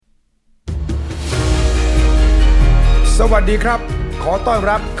สวัสดีครับขอต้อน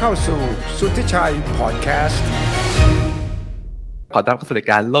รับเข้าสู่สุทธิชัยพอดแคสต์ขอต้อนรับเข้าสู่ราย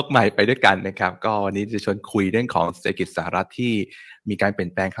การโลกใหม่ไปด้วยกันนะครับก็วันนี้จะชวนคุยเรื่องของเศรษฐกิจสหรัฐที่มีการเปลี่ย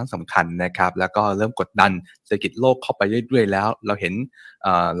นแปลงครั้งสำคัญนะครับแล้วก็เริ่มกดดันเศรษฐกิจโลกเข้าไปเรื่อยๆแล้วเราเห็น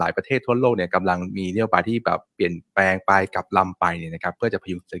หลายประเทศทั่วโลกเนี่ยกำลังมีนโยบายที่แบบเปลี่ยนแปลงไปกับลำไปเนี่ยนะครับเพื่อจะพ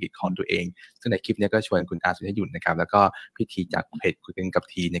ยุงเศรษฐกิจของตัวเองซึ่งในคลิปนี้ก็ชวนคุณอาสุทธิยุนนะครับแล้วก็พี่ทีจากเพจคุยกันกับ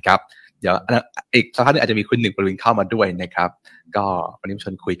ทีนะครับเดี๋ยวอีกสักพักนึงอาจจะมีคุณหนึ่งประวินเข้ามาด้วยนะครับก็วันนี้ช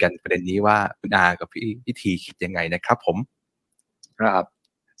วนคุยกันประเด็นนี้ว่าคุณอากับพี่ทีคิดยังไงนะครับผมครับ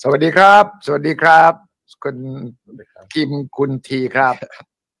สวัสดีครับสวัสดีครับคุณกิมคุณทีครับ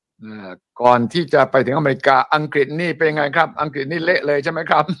ก่อนที่จะไปถึงอเมริกาอังกฤษนี่เป็นยังไงครับอังกฤษนี่เละเลยใช่ไหม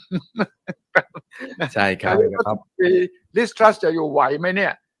ครับใช่ครับลิสทรัสจะอยู่ไหวไหมเนี่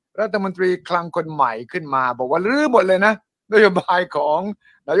ยรัฐมนตรีคลังคนใหม่ขึ้นมาบอกว่ารื้อหมดเลยนะนโยบายของ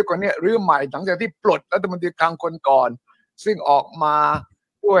นายกคนนี้รื้อใหม่หลังจากที่ปลดรัฐมนตรีคลังคนก่อนซึ่งออกมา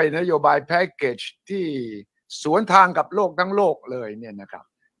ด้วยนโยบายแพ็กเกจที่สวนทางกับโลกทั้งโลกเลยเนี่ยนะครับ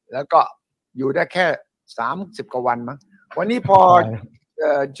แล้วก็อยู่ได้แค่30 กว่าวันมั้งวันนี้พอ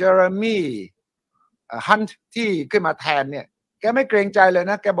เจอร์มี่ฮันท์ที่ขึ้นมาแทนเนี่ยแกไม่เกรงใจเลย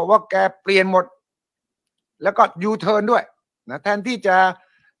นะแกบอกว่าแกเปลี่ยนหมดแล้วก็ยูเทิร์นด้วยนะแทนที่จะ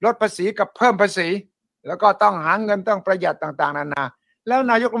ลดภาษีกับเพิ่มภาษีแล้วก็ต้องหาเงินต้องประหยัดต่างๆนานาแล้ว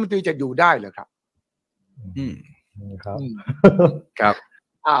นายกรัฐมนตรีจะอยู่ได้เหรอครับครับครับ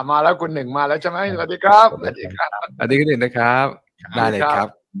มาแล้วคุณหนึ่งมาแล้วใช่ไหมสวัสดีครับสวัสดีครับสวัสดีคุณหนึ่งนะครับได้เลยครับ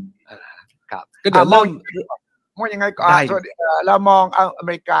ครับก็เดี๋ยวมองยังไงก็เรามองอเม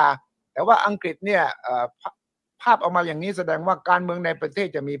ริกาแต่ว่าอังกฤษเนี่ยภาพออกมาอย่างนี้แสดงว่าการเมืองในประเทศ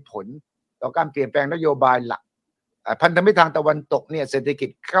จะมีผลต่อการเปลี่ยนแปลงนโยบายหลักพันธมิตรทางตะวันตกเนี่ยเศรษฐกิจ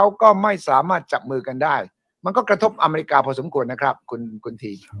เขาก็ไม่สามารถจับมือกันได้มันก็กระทบอเมริกาพอสมควรนะครับคุณ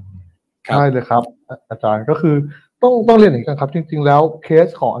ทีใช่เลยครับอาจารย์ก็คือต้องเรียนอย่างนี้กันครับจริงๆแล้วเคส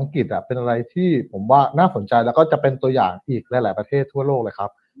ของอังกฤษเป็นอะไรที่ผมว่าน่าสนใจแล้วก็จะเป็นตัวอย่างอีกหลายๆประเทศทั่วโลกเลยครับ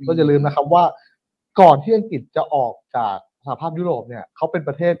ก็อย่าลืมนะครับว่าก่อนที่อังกฤษจะออกจากสหภาพยุโรปเนี่ยเขาเป็นป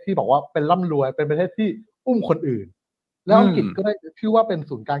ระเทศที่บอกว่าเป็นร่ำรวยเป็นประเทศที่อุ้มคนอื่นแล้วอังกฤษก็ได้ชื่อว่าเป็น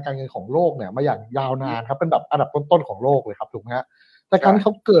ศูนย์กลางการเงินของโลกเนี่ยมาอย่างยาวนานครับเป็นแบบอันดับต้นๆของโลกเลยครับถูกไหมฮะแต่การที่เข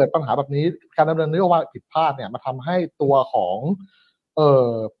าเกิดปัญหาแบบนี้การดำเนินนโยบายผิดพลาดเนี่ยมาทำให้ตัวของ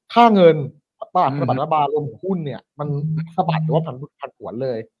ค่าเงินตลาดพันธบัตรรัฐบาลรวมถึงหุ้นเนี่ยมันสะบัดหรือว่าผันผวนเล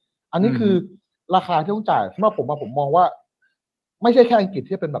ยอันนี้คือราคาที่ต้องจ่ายสำหรับผมมองว่าไม่ใช่แค่อังกฤษ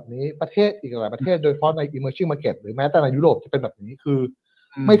ที่เป็นแบบนี้ประเทศอีกหลายประเทศโดยเฉพาะใน emerging market หรือแม้แต่ในยุโรปจะเป็นแบบนี้คือ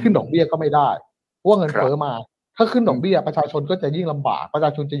ไม่ขึ้นดอกเบี้ยก็ไม่ได้เพราะว่าเงินเฟ้อมาถ้าขึ้นดอกเบี้ยประชาชนก็จะยิ่งลำบากประชา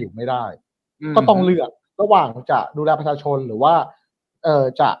ชนจะอยู่ไม่ได้ก็ต้องเลือกระหว่างจะดูแลประชาชนหรือว่า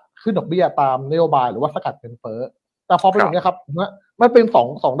จะขึ้นดอกเบี้ยตามนโยบายหรือว่าสกัดเงินเฟ้อแต่พอเป็นอย่างนี้ครับมันเป็น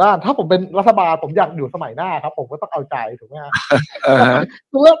สองด้านถ้าผมเป็นรัฐบาลผมอยากอยู่สมัยหน้าครับผมก็ต้องเอาใจถูกไหมฮะ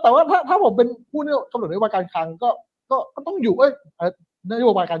แต่ว่าถ้าผมเป็นผู้กำหนดนโยบายการคลังก็ต้องอยู่นโย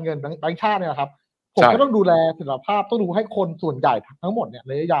บายการเงินแบงก์ชาติเนี่ยครับผมก็ต้องดูแลเสถียรภาพต้องดูให้คนส่วนใหญ่ทั้งหมดเนี่ย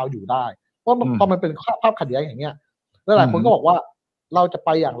ระยะยาวอยู่ได้เพราะพอมันเป็นภาพขัดแย้งอย่างเงี้ยหลายคนก็บอกว่าเราจะไป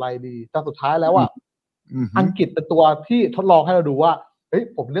อย่างไรดีแต่สุดท้ายแล้วอังกฤษเป็นตัวที่ทดลองให้เราดูว่าเฮ้ย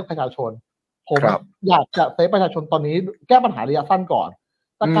ผมเลือกประชาชนผมอยากจะเซฟประชาชนตอนนี้แก้ปัญหาระยะสั้นก่อน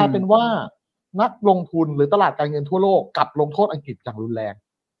แต่กลายเป็นว่านักลงทุนหรือตลาดการเงินทั่วโลกกลับลงโทษอังกฤษอย่างรุนแรง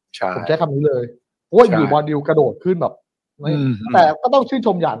ผมใช้คำนี้เลยเพราะว่าอยู่บอลดิวกระโดดขึ้นแบบแต่ก็ต้องชื่นช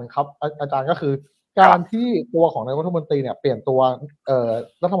มอย่างนึงครับอาจารย์ก็คือการที่ตัวของนายกรัฐมนตรีเนี่ยเปลี่ยนตัว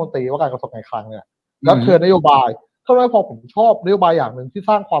รัฐมนตรีว่าการกระทรวงการคลังเนี่ยแล้วเชิญนโยบายเท่านั้นพอผมชอบนโยบายอย่างหนึ่งที่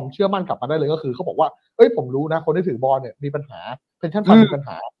สร้างความเชื่อมั่นกลับมาได้เลยก็คือเขาบอกว่าเอ้ยผมรู้นะคนที่ถือบอลเนี่ยมีปัญหาเพนชั่นฟันมีปัญห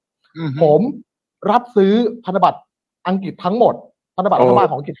าผมรับซื้อพันธบัตรอังกฤษทั้งหมดพันธบัตรรัฐบาล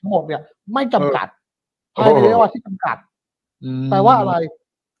ของอังกฤษทั้งหมดเนี่ยไม่จำกัดภายในระยะเวลาที่จำกัดแต่ว่าอะไร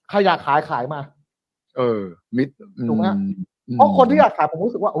ใครอยากขายมามิดถูกไหมเพราะคนที่อยากขายผม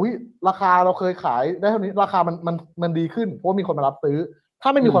รู้สึกว่าอุ้ยราคาเราเคยขายได้เท่านี้ราคามันดีขึ้นเพราะมีคนมารับซื้อถ้า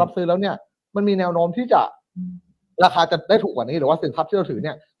ไม่มีคนรับซื้อแล้วเนี่ยมันมีแนวโน้มที่จะราคาจะได้ถูกกว่านี้หรือว่าสินทรัพย์ที่เราถือเ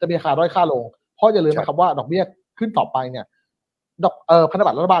นี่ยจะมีราคาด้อยค่าลงเพราะอย่าลืมนะครับว่าดอกเบี้ยขึ้นต่อไปเนี่ยพันธ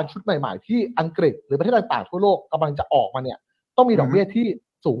บัตรรัฐบาลชุดใหม่ๆที่อังกฤษหรือประเทศต่างๆทั่วโลกกำลังจะออกมาเนี่ยต้องมีดอกเบี้ยที่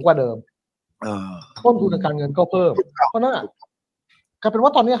สูงกว่าเดิมต้นทุนทางการเงินก็เพิ่มเพราะนั้นกลายเป็นว่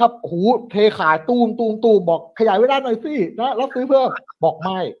าตอนนี้ครับโอ้โหเทขายตูมบอกขยายเวลาหน่อยสินะรับซื้อเพิ่มบอกไ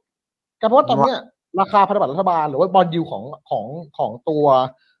ม่กลายเป็นว่าตอนนี้ราคาพันธบัตรรัฐบาลหรือว่าบอนด์ยิลด์ของตัว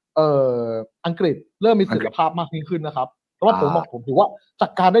อังกฤษเริ่มมีเสถียรภาพมากยิ่งขึ้นนะครับเพราะว่าผมถือว่าจั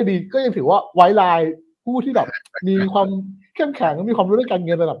ดการได้ดีก็ยังถือว่าไว้ลายผู้ที่แบบมีความเข้มแข็งมีความรู้เรื่องการเ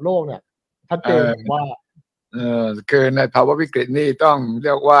งินระดับโลกเนี่ยชัดเจนว่าคือในภาวะวิกฤตนี่ต้องเ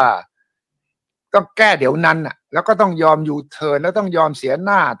รียกว่า ต้องแก้เดี๋ยวนั้นน่ะแล้วก็ต้องยอมยูเทิร์นแล้วต้องยอมเสียห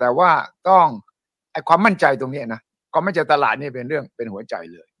น้าแต่ว่าต้องไอ้ความมั่นใจตรงนี้นะความมั่นใจตลาดนี่เป็นเรื่องเป็นหัวใจ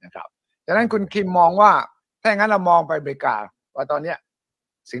เลยนะครับดังนั้นคุณคิมมองว่าถ้าอย่างนั้นเรามองไปอเมริกาว่าตอนนี้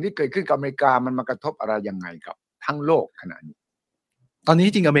สิ่งที่เกิดขึ้นกับอเมริกามันมากระทบอะไรยังไงกับทั้งโลกขณะนี้ตอนนี้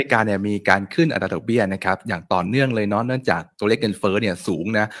จริงอเมริกาเนี่ยมีการขึ้นอัตราดอกเบี้ยนะครับอย่างต่อเนื่องเลยเนาะเนื่องจากตัวเลขเงินเฟ้อเนี่ยสูง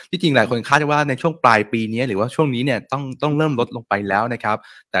นะที่จริงหลายคนคาดว่าในช่วงปลายปีนี้หรือว่าช่วงนี้เนี่ยต้องเริ่มลดลงไปแล้วนะครับ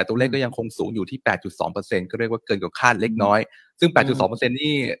แต่ตัวเลขก็ยังคงสูงอยู่ที่ 8.2% ก็เรียกว่าเกินกว่าคาดเล็กน้อยซึ่ง 8.2%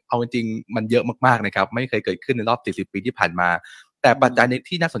 นี่เอาจริงๆมันเยอะมากๆนะครับไม่เคยเกิดขึ้นในรอบ40ปีที่ผ่านมาแต่ปัจจัย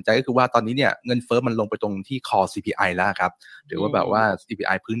ที่น่าสนใจก็คือว่าตอนนี้เนี่ยเงินเฟ้อมันลงไปตรงที่ core CPI แล้วครับหรือว่าแบบว่า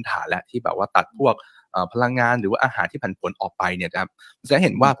CPI พื้นฐานและที่แบบว่าตัดพวกพลังงานหรือว่าอาหารที่ผันผวนออกไปเนี่ยครับจะเ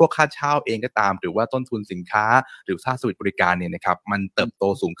ห็นว่าพวกค่าเช่าเองก็ตามหรือว่าต้นทุนสินค้าหรือค่าสวิตบริการเนี่ยนะครับมันเติบโต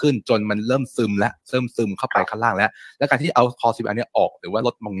สูงขึ้นจนมันเริ่มซึมเข้าไปข้างล่างแล้วการที่เอาคอซีอันนี้ออกหรือว่าล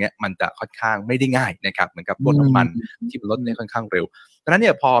ดตรงเนี้ยมันจะค่อนข้างไม่ได้ง่ายนะครับเหมือนกับพวกน้ำมันที่มันลดเนี่ยค่อนข้างเร็วดังนั้นเ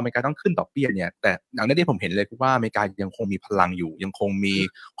นี่ยพออเมริกาต้องขึ้นดอกเบี้ยเนี่ยแต่อย่างนี้ที่ผมเห็นเลยคือว่าอเมริกายังคงมีพลังอยู่ยังคงมี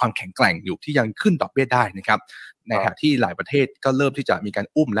ความแข็งแกร่งอยู่ที่ยังขึ้นดอกเบี้ยได้นะครับในขณะที่หลายประเทศก็เริ่มที่จะมีการ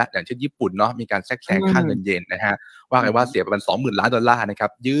อุ้มและอย่างเช่นญี่ปุ่นเนาะมีการแทรกแซงค่าเงินเยนนะฮะว่าไงว่าเสียประมาณ 20,000 ล้านดอลลาร์นะครั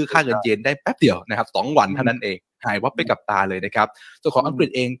บยื้อค่าเงินเยนได้แป๊บเดียวนะครับ2วันเท่านั้นเองหายวับไปกับตาเลยนะครับส่วนของอังกฤษ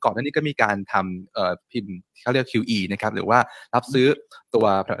เองก่อนหน้านี้ก็มีการทำพิมพ์เขาเรียก QE นะครับหรือว่ารับซื้อตัว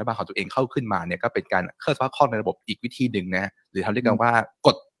รัฐบาลของตัวเองเข้าขึ้นมาเนี่ยก็เป็นการเคลื่อนสภาพคล่องในระบบอีกวิธีหนึ่งนะหรือทำเรียกกันว่าก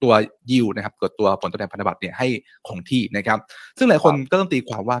ดตัวยิวนะครับกดตัวผลตอบแทนพันธบัตรเนี่ยให้คงที่นะครับซึ่งหลายคนก็ต้องตี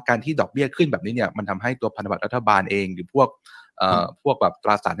ความว่าการที่ดอกเบี้ยขึ้นแบบนี้เนี่ยมันทำให้ตัวพันธบัตรรัฐบาลเองหรือพวกแบบต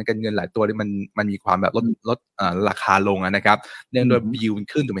ราสารทางการเงินหลายตัวนี่มันมีความแบบลดราคาลงนะครับเนื่องโดยยิวมัน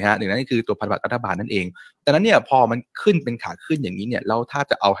ขึ้นถูกไหมฮะหนึ่งนั่นคือตัวพันธบัตรรัฐบาลนั่นเองดังนั้นเนี่ยพอมันขึ้นเป็นขาขึ้นอย่างนี้เนี่ยแล้วถ้า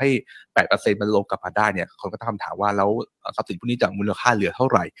จะเอาให้ 8% มันลงกลับมาได้เนี่ยคนก็ต้องถามว่าแล้วทรัพย์สินพวกนี้จะมูลค่าเหลือเท่า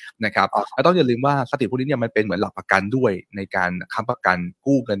ไหร่นะครับแล้วต้องอย่าลืมว่าทรัพย์สินพวกนี้เนี่ยมันเป็นเหมือนหลักประกันด้วยในการค้ำประกัน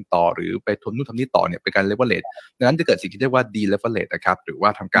กู้เงินต่อหรือไปทำนู่นทำนี่ต่อเนี่ยเป็นการ leverage ดังนั้นจะเกิดสิ่งที่เรียกว่า de-leverage นะครับหรือว่า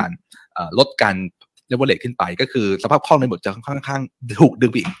ทำการลดการleverage ขึ้นไปก็คือสภาพคล่องในหมดจะค่อนข้างถูกดึ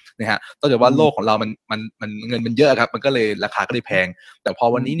งไปอีกนะฮะต้องบอกว่าโลกของเรามันเงินมันเยอะครับมันก็เลยราคาก็เลยแพงแต่พอ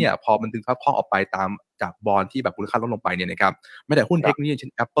วันนี้เนี่ยพอมันดึงสภาพคล่องออกไปตามจากบอนด์ที่แบบมูลค่าลดลงไปเนี่ยนะครับไม่แต่หุ้นเทคโนโลยีเช่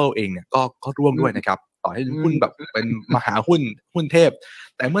น Apple เองเนี่ยก็ร่วงด้วยนะครับต่อให้หุ้นแบบเป็นมหาหุ้นเทพ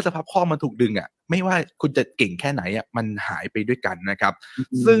แต่เมื่อสภาพคล่องมันถูกดึงอ่ะไม่ว่าคุณจะเก่งแค่ไหนอ่ะมันหายไปด้วยกันนะครับ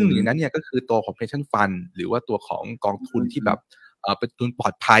ซึ่งอย่างนั้นเนี่ยก็คือตัวของ pension fund หรือว่าตัวของกองทุนที่แบบเป็นทุนปลอ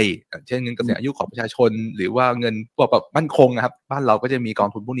ดภัยเช่นเงินเกษียณอายุของประชาชนหรือว่าเงินพวกแบบมั่นคงนะครับบ้านเราก็จะมีกอง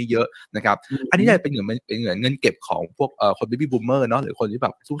ทุนพวกนี้เยอะนะครับอันนี้จะเป็นเหมือนเงินเก็บของพวกคน baby boomer เนาะหรือคนที่แบ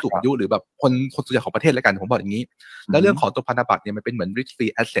บสูงอายุหรือแบบคนส่วนใหญ่ของประเทศแล้วกันผมบอกอย่างนี้แล้วเรื่องของตัวพันธบัตรเนี่ยมันเป็นเหมือน risk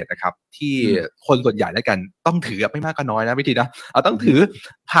free asset นะครับที่คนส่วนใหญ่แล้วกันต้องถือไม่มากก็น้อยนะวิธีนะต้องถือ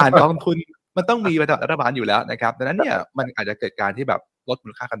ผ่านกองทุนมันต้องมีรัฐบาลอยู่แล้วนะครับดังนั้นเนี่ยมันอาจจะเกิดการที่แบบลดมู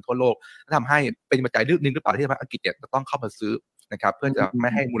ลค่ากันทั่วโลกทำให้เป็นปัจจัยนึงหรือเปล่าที่ทำให้อังกฤษเนี่ยจะต้องเข้ามาซื้อนะครับเพื่อจะไม่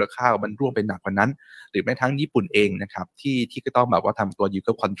ให้มูลค่ามันร่วงไปหนักกว่านั้นหรือแม้ทั้งญี่ปุ่นเองนะครับที่ก็ต้องแบบว่าทำตัว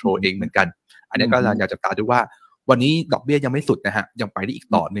yield control เองเหมือนกันอันนี้ก็อยากจะตามดูว่าวันนี้ดอกเบี้ยยังไม่สุดนะฮะยังไปได้อีก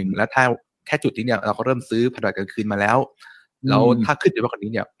ต่อหนึ่งและถ้าแค่จุดนี้เนี่ยเราก็เริ่มซื้อพันธบัตรกลางคืนมาแล้วถ้าขึ้นไปมากกว่า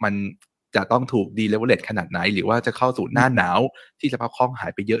นี้เนี่ยมันจะต้องถูก de-leverage ขนาดไหนหรือว่าจะเข้าสู่หน้าหนาวที่สภาพคล่องหา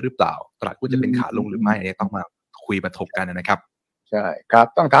ยไปเยอะหรือเปล่าตลาดหุ้นจะเป็นขาลงหรือไม่อันนี้ต้องมาคุยมาถกกันนะครับใช่ครับ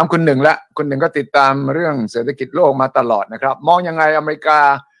ต้องถามคุณหนึ่งละคุณหนึ่งก็ติดตามเรื่องเศรษฐกิจโลกมาตลอดนะครับมองยังไงอเมริกา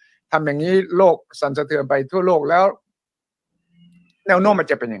ทำอย่างนี้โลกสั่นสะเทือนไปทั่วโลกแล้วแนวโน้มมัน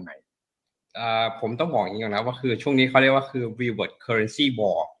จะเป็นยังไงผมต้องบอกอย่างนี้ก่อนนะว่าคือช่วงนี้เขาเรียกว่าคือ reverse currency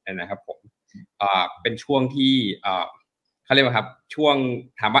war นะครับผมเป็นช่วงที่เขาเรียกว่าครับช่วง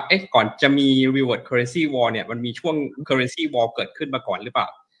ถามว่าก่อนจะมี reverse currency war เนี่ยมันมีช่วง currency war เกิดขึ้นมาก่อนหรือเปล่า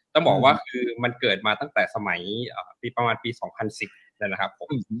ต้องบอกว่าคือมันเกิดมาตั้งแต่สมัยประมาณปี 2010 นะครับผม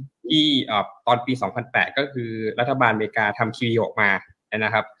ที่ตอนปี 2008 ก็คือรัฐบาลอเมริกาทำ QE ออกมาน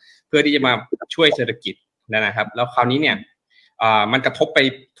ะครับเพื่อที่จะมาช่วยเศรษฐกิจนะครับแล้วคราวนี้เนี่ยมันกระทบไป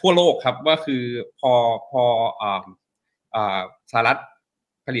ทั่วโลกครับว่าคือพอสหรัฐ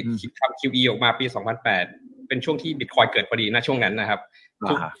ผลิตทำ QE ออกมาปี 2008 เป็นช่วงที่บิตคอยน์เกิดพอดีนะช่วงนั้นนะครับ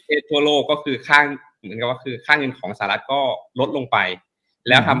ทุกประเทศทั่วโลกก็คือเหมือนกับว่าคือค่าเงินของสหรัฐก็ลดลงไป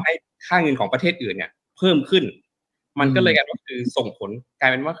แล้วทำให้ค่าเงินของประเทศอื่นเนี่ยเพิ่มขึ้นมันก็เลยกลายว่าคือส่งผลกลา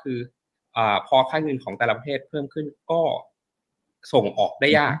ยเป็นว่าคือพอค่าเงินของแต่ละประเทศเพิ่มขึ้นก็ส่งออกได้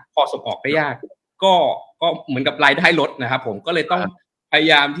ยากพอส่งออกได้ยากก็เหมือนกับรายได้ลดนะครับผมก็เลยต้องพย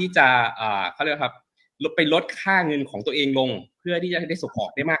ายามที่จะเขาเรียกครับลดค่าเงินของตัวเองลงเพื่อที่จะได้ส่งออ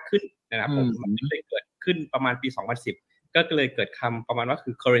กได้มากขึ้นนะครับผมมันเลยเกิดขึ้นประมาณปี 2010 ก็เลยเกิดคำประมาณว่าคื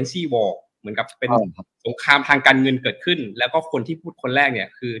อ currency war เหมือนกับเป็นสงครามทางการเงินเกิดขึ้นแล้วก็คนที่พูดคนแรกเนี่ย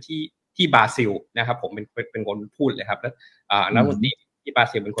คือที่ ที่บราซิลนะครับผมเป็นคนพูดเลยครับแล้วรัฐมนตรีที่บรา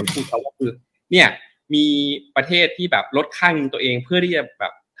ซิลเป็นคนพูดเขาว่าคือเนี่ยมีประเทศที่แบบลดค่าเงินตัวเองเพื่อที่จะแบ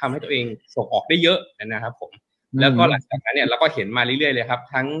บทำให้ตัวเองส่งออกได้เยอะนะครับผมแล้วก็หลังจากนั้นเนี่ยเราก็เห็นมาเรื่อยๆเลยครับ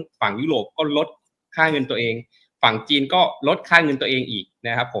ทั้งฝั่งยุโรปก็ลดค่าเงินตัวเองฝั่งจีนก็ลดค่าเงินตัวเองอีกน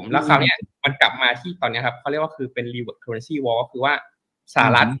ะครับผมแล้วคราวนี้มันกลับมาที่ตอนนี้ครับเขาเรียกว่าคือเป็น reverse currency war ก็คือว่าสห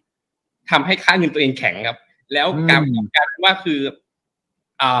รัฐทำให้ค่าเงินตัวเองแข็งครับแล้วกลายเป็นว่าคือ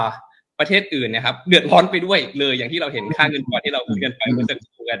ประเทศอื่นนะครับเดือดร้อนไปด้วยเลยอย่างที่เราเห็นค่าเงินปอนด์ที่เราคุยกันไปเมื่อสัก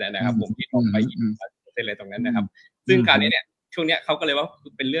ครู่กันนะครับผมที่ลงไป20%เลยตรงนั้นนะครับซึ่งการนี้เนี่ยช่วงนี้เขาก็เลยว่า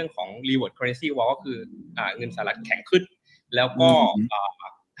เป็นเรื่องของ reverse currency war ก็คือเงินสหรัฐแข็งขึ้นแล้วก็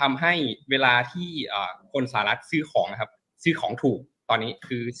ทำให้เวลาที่คนสหรัฐซื้อของนะครับซื้อของถูกตอนนี้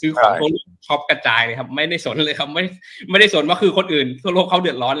คือซื้อของทั่วโลกช็อปกระจายเลยครับไม่ได้สนเลยครับไม่ได้สนว่าคือคนอื่นทั่วโลกเขาเ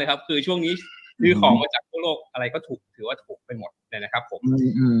ดือดร้อนเลยครับคือช่วงนี้ซื้อของมาจากทั่วโลกอะไรก็ถูกถือว่าถูกไปหมดเลยนะครับผม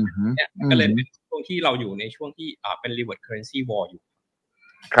เนี่ยก็เลยเป็นช่วงที่เราอยู่ในช่วงที่เป็น reverse currency war อยู่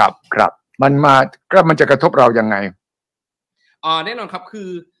ครับมันจะกระทบเรายังไงแน่นอนครับคือ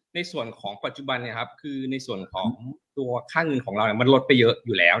ในส่วนของปัจจุบันเนี่ยครับคือในส่วนของตัวค่าเงินของเราเนี่ยมันลดไปเยอะอ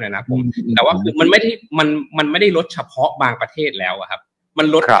ยู่แล้วนะครับผมแต่ว่าคือมันไม่ได้ลดเฉพาะบางประเทศแล้วครับมัน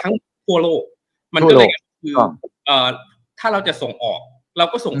ลดทั้งทั่วโลกมันก็เลยคือถ้าเราจะส่งออกเรา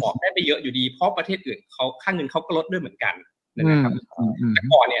ก็ส่งออกได้ไปเยอะอยู่ดีเพราะประเทศอื่นเขาค่าเงินเขาก็ลดด้วยเหมือนกันนะครับแต่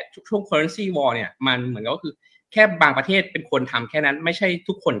ก่อนเนี่ยช่วง currency war เนี่ยมันเหมือนก็คือแค่บางประเทศเป็นคนทำแค่นั้นไม่ใช่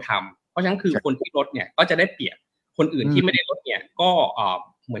ทุกคนทำเพราะฉะนั้นคือคนที่ลดเนี่ยก็จะได้เปรียบคนอื่นที่ไม่ได้ลดเนี่ยก็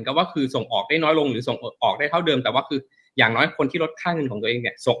เหมือนกับว่าคือส่งออกได้น้อยลงหรือส่งออกได้เท่าเดิมแต่ว่าคืออย่างน้อยคนที่ลดค่าเงินของตัวเองเ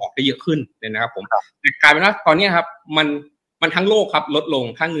นี่ยส่งออกได้เยอะขึ้นเลยนะครับผมแต่กลายเป็นว่าตอนนี้ครับมันทั้งโลกครับลดลง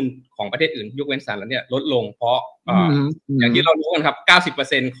ค่าเงินของประเทศอื่นยกเว้นสหรัฐเนี่ยลดลงเพราะอย่างที่เรารู้กันครับ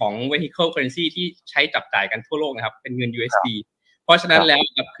 90% ของ vehicle currency ที่ใช้จับจ่ายกันทั่วโลกนะครับเป็นเงิน USD เพราะฉะนั้นแล้ว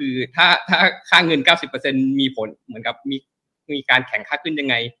คือถ้าค่าเงิน 90% มีผลเหมือนกับมีการแข่งค่าขึ้นยัง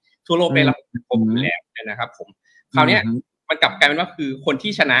ไงทั่วโลกได้รับผลอยู่แล้วนะครับผมคราวนี้มันกลับกลายเป็นว่าคือคน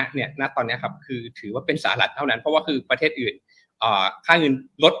ที่ชนะเนี่ยณตอนนี้ครับคือถือว่าเป็นสหรัฐเท่านั้นเพราะว่าคือประเทศอื่นค่าเงิน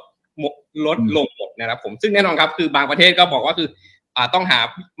ลดลงหมดนะครับผมซึ่งแน่นอนครับคือบางประเทศก็บอกว่าคือต้องหา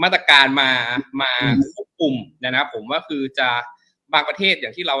มาตรการมาควบคุมนะครับผมว่าคือจะบางประเทศอย่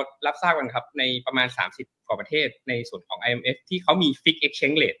างที่เรารับทราบกันครับในประมาณ30กว่าประเทศในส่วนของ IMF ที่เขามี fixed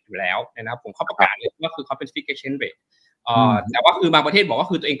exchange rate อยู่แล้วนะครับผมเขาประกาศเลยว่าคือเขาเป็น fixed exchange rate แต่ว่าคือบางประเทศบอกว่า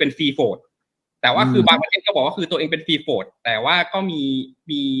คือตัวเองเป็น free float แต่ว่าคือบางประเทศก็บอกว่าคือตัวเองเป็น free float แต่ว่าก็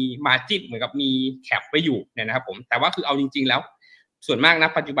มี margin เหมือนกับมี cap ไว้อยู่นะครับผมแต่ว่าคือเอาจริงๆแล้วส่วนมากนะ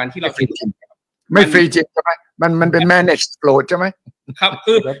ปัจจุบันที่เราไม่ฟรีจริงใช่ไหมมันเป็น managed float ใช่ไหมครับ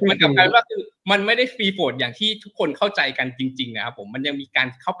คือมันกลับกลายว่าคือมันไม่ได้ฟรีโฟลดอย่างที่ทุกคนเข้าใจกันจริงๆนะครับผมมันยังมีการ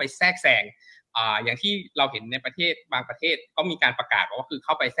เข้าไปแทรกแซงอย่างที่เราเห็นในประเทศบางประเทศก็มีการประกาศว่าคือเ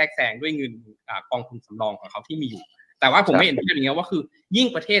ข้าไปแทรกแซงด้วยเงินกองทุนสำรองของเขาที่มีอยู่แต่ว่าผมไม่เห็นอย่างนี้ว่าคือยิ่ง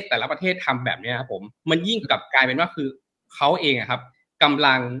ประเทศแต่ละประเทศทำแบบนี้ครับผมมันยิ่งกลับกลายเป็นว่าคือเขาเองครับกำ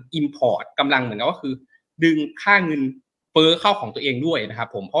ลัง import กำลังเหมือนกับว่าคือดึงค่าเงินเฟ้อเข้าของตัวเองด้วยนะครับ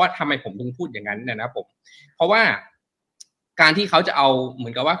ผมเพราะว่าทำไมผมถึงพูดอย่างนั้นนะครับผมเพราะว่าการที่เขาจะเอาเหมื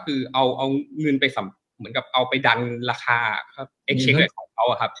อนกับว่าคือเอาเงินไปเหมือนกับเอาไปดันราคาครับ exchange rate ของเขา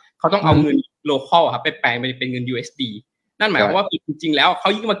ครับเขาต้องเอาเงิน local ครับไปแปลงเป็นเงิน USD นั่นหมายความว่าจริงๆแล้วเขา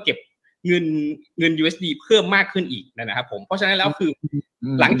ยิ่งมาเก็บเงิน USD เพิ่มมากขึ้นอีกนะครับผมเพราะฉะนั้นแล้วคือ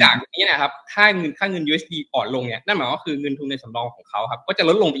หลังจากนี้นะครับค่าเงิน USD อ่อนลงเนี่ยนั่นหมายว่าคือเงินทุนในสำรองของเขาครับก็จะ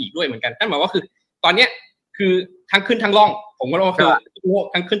ลดลงไปอีกด้วยเหมือนกันนั่นหมายว่าคือตอนเนี้ยคือทั้งขึ้นทั้งล่องผมก็ว่าคือ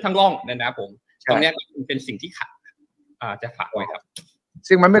ทั้งขึ้นทั้งล่องนะครับผมตรงนี้เป็นสิ่งที่จะฝากไว้ครับ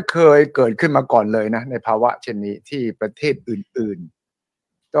ซึ่งมันไม่เคยเกิดขึ้นมาก่อนเลยนะในภาวะเช่นนี้ที่ประเทศอื่น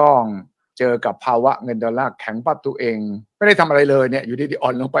ๆต้องเจอกับภาวะเงินดอลลาร์แข็งปั๊บตัวเองไม่ได้ทำอะไรเลยเนี่ยอยู่ดีๆอ่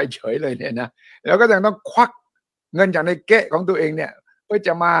อนลงไปเฉยเลยเนี่ยนะแล้วก็ยังต้องควักเงินจากในเก๊ะของตัวเองเนี่ยเพื่อจ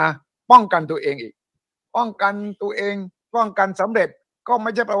ะมาป้องกันตัวเองอีกป้องกันตัวเองป้องกันสำเร็จก็ไ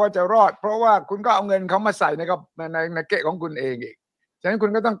ม่ใช่แปลว่าจะรอดเพราะว่าคุณก็เอาเงินเขามาใส่ในเก๊ะของคุณเองอีกฉะนั้นคุณ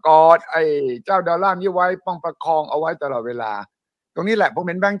ก็ต้องกอดไอ้เจ้าดอลลาร์นี้ไว้ป้องประคองเอาไว้ตลอดเวลาตรงนี้แหละผม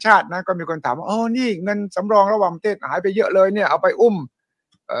เห็นแบงก์ชาตินะก็มีคนถามว่าอ๋อนี่เงินสำรองระหว่างประเทศหายไปเยอะเลยเนี่ยเอาไป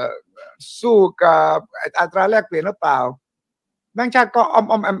สู้กับอัตราแลกเปลี่ยนหรือเปล่าแบงก์ชาติก็แ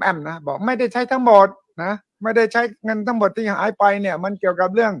อมนะบอกไม่ได้ใช้ทั้งหมดนะไม่ได้ใช้เงินทั้งหมดที่หายไปเนี่ยมันเกี่ยวกับ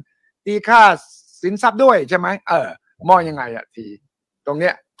เรื่องตีค่าสินทรัพย์ด้วยใช่ไหมมองยังไงอะทีตรงเนี้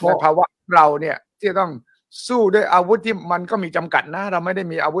ยในภาวะเราเนี่ยที่ต้องสู้ด้วยอาวุธที่มันก็มีจำกัดนะเราไม่ได้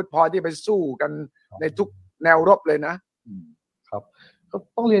มีอาวุธพอที่ไปสู้กันในทุกแนวรบเลยนะครับก็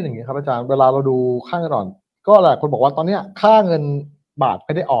ต้องเรียนอย่างนี้ครับอาจารย์เวลาเราดูค่าเงินอ่อนก็หลายคนบอกว่าตอนนี้ค่าเงินบาทไ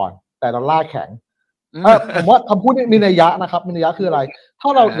ม่ได้อ่อนแต่ดอลลาร์แข็ง ผมว่าคำพูดนี้มีนัยยะนะครับมีนัยยะคืออะไรถ้า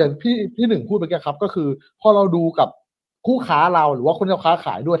เราอย่างพี่หนึ่งพูดไปแกครับก็คือพอเราดูกับคู่ค้าเราหรือว่าคนที่เราค้าข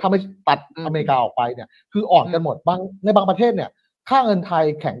ายด้วยถ้าไม่ตัดอเมริกาออกไปเนี่ยคืออ่อนกันหมดในบางประเทศเนี่ยค่าเงินไทย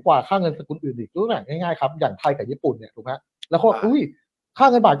แข็งกว่าค่าเงินสกุลอื่นอีกตัวอย่างง่ายๆครับอย่างไทยกับญี่ปุ่นเนี่ยถูกไหมแล้วก็ค่า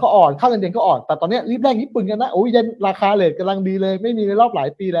เงินบาทก็อ่อนค่าเงินเยนก็อ่อนแต่ตอนนี้รีบแรงญี่ปุ่นกันนะเยนราคาเรทกำลังดีเลยไม่มีในรอบหลาย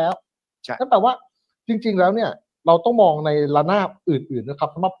ปีแล้วนั่นแปลว่าจริงๆแล้วเนี่ยเราต้องมองในระนาบอื่นๆนะครับ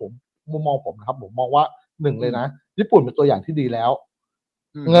สำหรับผมมุมมองผมนะครับผมมองว่าหนึ่งเลยนะญี่ปุ่นเป็นตัวอย่างที่ดีแล้ว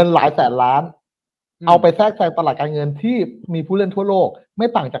เงินหลายแสนล้านเอาไปแทรกแซงตลาดการเงินที่มีผู้เล่นทั่วโลกไม่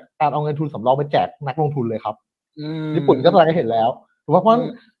ต่างจากการเอาเงินทุนสำรองไปแจกนักลงทุนเลยครับญี่ปุ่นก็แสดงให้เห็นแล้วถูกไหมเพราะ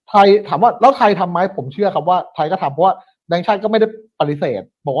ไทยถามว่าแล้วไทยทำไหมผมเชื่อครับว่าไทยก็ทำเพราะว่าแบงก์ชาติก็ไม่ได้ปฏิเสธ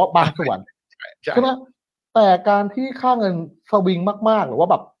บอกว่าบางส่วนใช่ไหมแต่การที่ค่าเงินสวิงมากๆหรือว่า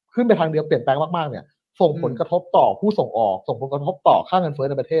แบบขึ้นไปทางเดียวเปลี่ยนแปลงมากๆเนี่ยส่งผลกระทบต่อผู้ส่งออกส่งผลกระทบต่อค่าเงินเฟ้อ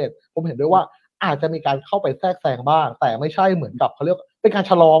ในประเทศผมเห็นด้วยว่าอาจจะมีการเข้าไปแทรกแซงบ้างแต่ไม่ใช่เหมือนกับเขาเรียกเป็นการ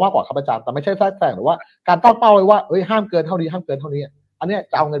ชะลอมากกว่าครับอาจารย์แต่ไม่ใช่แทรกแซงหรือว่าการตั้งเป้าไว้ว่าห้ามเกินเท่านี้ห้ามเกินเท่านี้อันนี้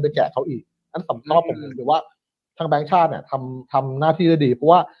จะเอาเงินไปแจกเขาอีกอันสำคัญผมเห็นด้วยว่าทางแบงก์ชาติเนี่ยทำหน้าที่ได้ดีเพราะ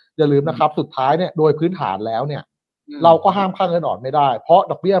ว่าอย่าลืมนะครับสุดท้ายเนี่ยโดยพื้นฐานแล้วเนี่ยเราก็ห้ามค่าเงินอ่อนไม่ได้เพราะ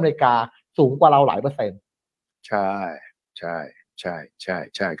ดอกเบี้ยอเมริกาสูงกว่าเราหลายเปอร์เซ็นต์ใช่ใช่ใช่ใช่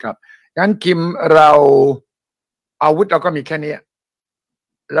ใช่ครับงั้นคิมเราอาวุธเราก็มีแค่นี้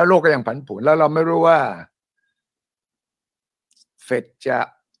แล้วโลกก็ยังผันผวนแล้วเราไม่รู้ว่าเฟดจะ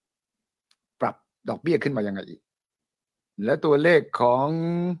ปรับดอกเบี้ยขึ้นมายังไงอีกและตัวเลขของ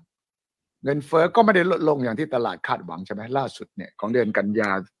เงินเฟ้อก็ไม่ได้ลดลงอย่างที่ตลาดคาดหวังใช่ไหมล่าสุดเนี่ยของเดือนกันย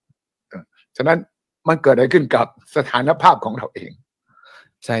าฉะนั้นมันเกิดอะไรขึ้นกับสถานภาพของเราเอง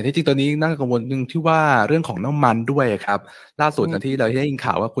ใช่ที่จริงตอนนี้น่ากังวลนึงที่ว่าเรื่องของน้ำมันด้วยครับล่าสุดที่เราได้ยิน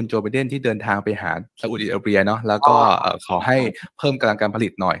ข่าวว่าคุณโจไบเดนที่เดินทางไปหาซาอุดิอาระเบียเนาะแล้วก็ขอให้เพิ่มกำลังการผลิ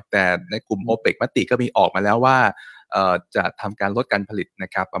ตหน่อยแต่ในกลุ่มโอเปกมติก็มีออกมาแล้วว่าจะทำการลดการผลิตนะ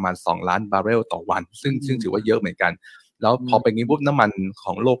ครับประมาณ2 ล้านบาร์เรลต่อวันซึ่งถือว่าเยอะเหมือนกันแล้วพอเป็นงี้ปุ๊บน้ำมันข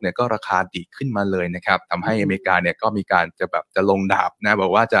องโลกเนี่ยก็ราคาดีขึ้นมาเลยนะครับทำให้อเมริกาเนี่ยก็มีการจะลงดาบนะบอ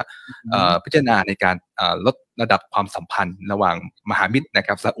กว่าจะพิจารณาในการลดระดับความสัมพันธ์ระหว่างมหามิตรนะค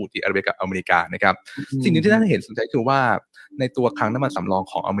รับซาอุดิอาระเบียกับอเมริกานะครับสิ่งหนึ่งที่น่าเห็นสนใจคือว่าในตัวคลังน้ำมันสำรอง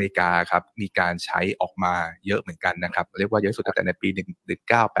ของอเมริกาครับมีการใช้ออกมาเยอะเหมือนกันนะครับเรียกว่าเยอะสุดตั้งแต่ในปี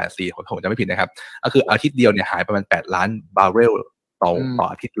1984ผมจะไม่ผิดนะครับก็คืออาทิตย์เดียวเนี่ยหายประมาณ8 ล้านบาร์เรลต่อ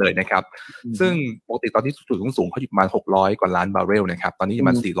อาทิตย์เลยนะครับซึ่งปกติตอนที่สูงเขาอยู่ประมาณ600 กว่าล้านบาร์เรลนะครับตอนนี้ประ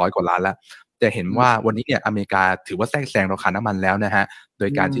มาณ400 กว่าล้านแล้วจะเห็นว่าวันนี้เนี่ยอเมริกาถือว่าแทรกแซงราคาน้ำมันแล้วนะฮะโดย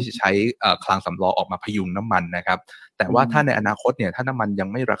การที่จะใช้คลังสำรองออกมาพยุงน้ำมันนะครับแต่ว่าถ้าในอนาคตเนี่ยถ้าน้ำมันยัง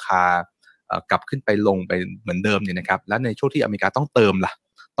ไม่ราคากลับขึ้นไปลงไปเหมือนเดิมเนี่ยนะครับแล้วในช่วงที่อเมริกาต้องเติม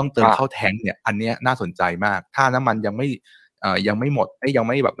เข้าแทงเนี่ยอันนี้น่าสนใจมากถ้าน้ำมันยังไม่หมดยังไ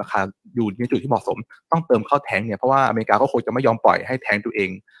ม่แบบราคาอยู่ในจุดที่เหมาะสมต้องเติมเข้าแทงเนี่ยเพราะว่าอเมริกาก็คงจะไม่ยอมปล่อยให้แทงตัวเอง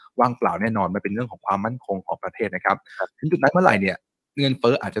ว่างเปล่าแน่นอนมันเป็นเรื่องของความมั่นคงของประเทศนะครับถึงจุดนั้นเมื่อไหร่เนี่ยเงินเ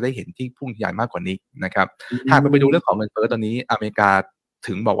ฟ้ออาจจะได้เห็นที่พุ่งทะยานมากกว่านี้นะครับหากไปดูเรื่องของเงินเฟ้อตอนนี้อเมริกา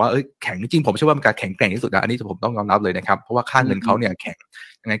ถึงบอกว่าแข็งจริงผมเชื่อว่าอเมริกาแข็งแกร่งที่สุดนะอันนี้ผมต้องยอมรับเลยนะครับเพราะว่าค่าเงินเขาเนี่ยแข็ง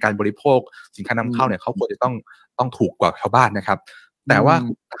ในการบริโภคสินค้านำเข้าเนี่ยเขาควรจะต้องถูกกว่าชาวบ้านนะครับแต่ว่า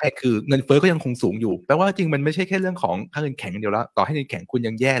คือเงินเฟ้อก็ยังคงสูงอยู่แปลว่าจริงมันไม่ใช่แค่เรื่องของค่าเงินแข็งเดียวแล้วต่อให้เงินแข็งคุณ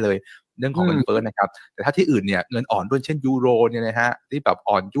ยังแย่เลยเรื่องของเงินเฟ้อนะครับแต่ถ้าที่อื่นเนี่ยเงินอ่อนด้วยเช่นยูโรเนี่ยนะฮะที่แบบ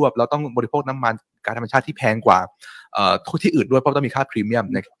อ่อนยวบเราต้องบริโภคน้ำมันก๊าซธรรมชาติที่แพงกว่าทุกที่อื่นด้วยเพราะต้องมีค่าพรีเมียม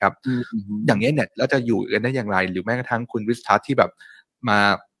นะครับอย่างนี้เนี่ยเราจะอยู่กันได้อย่างไรหรือแม้กระทั่งคุณวิสทัศน์ที่แบบมา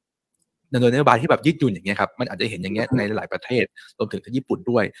ดำเนินนโยบายที่แบบยืดหยุ่นอย่างเงี้ยครับมันอาจจะเห็นอย่างเงี้ยในหลายประเทศรวมถึงที่ญี่ปุ่น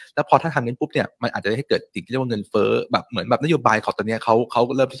ด้วยแล้วพอถ้าทำงั้นปุ๊บเนี่ยมันอาจจะให้เกิดสิ่งที่เรียกว่าเงินเฟ้อแบบเหมือนแบบนโยบายของตอนนี้เขา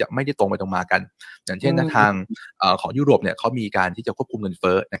เริ่มที่จะไม่ได้ตรงไปตรงมากันอย่างเช่นทางของยุโรปเนี่ยเขามีการที่จะควบคุมเงินเ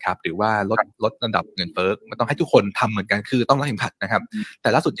ฟ้อนะครับหรือว่าลดระดับเงินเฟ้อมันต้องให้ทุกคนทำเหมือนกันคือต้องรัดเข็มขัดนะครับแต่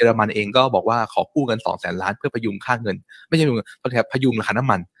ล่าสุดเยอรมันเองก็บอกว่าขอกู้เงิน200,000 ล้านเพื่อพยุงค่าเงินไม่ใช่พยุงราคาน้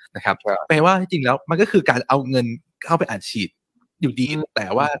ำมันนะครับแปลว่าจริงๆแล้วมันก็คือการเอาเงินเข้าไปอัดฉีดอยู่ดีแต่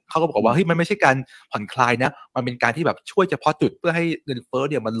ว่าเขาก็บอกว่าเฮ้ยมันไม่ใช่การผ่อนคลายนะมันเป็นการที่แบบช่วยเฉพาะจุดเพื่อให้เงินเฟ้อ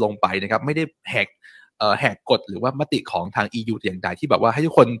เนี่ยมันลงไปนะครับไม่ได้แหกกฎหรือว่ามติของทาง EU อย่างใดที่แบบว่าให้ทุ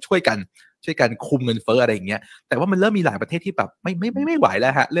กคนช่วยกันคุมเงินเฟ้ออะไรอย่างเงี้ยแต่ว่ามันเริ่มมีหลายประเทศที่แบบไม่ไหวแล้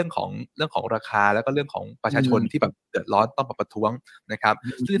วฮะเรื่องของราคาแล้วก็เรื่องของประชาชนที่แบบเดือดร้อนต้องประท้วงนะครับ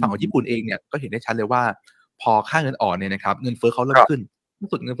ซึ่งฝั่งของญี่ปุ่นเองเนี่ยก็เห็นได้ชัดเลยว่าพอค่าเงินอ่อนเนี่ยนะครับเงินเฟ้อเขาเริ่มขึ้นล่า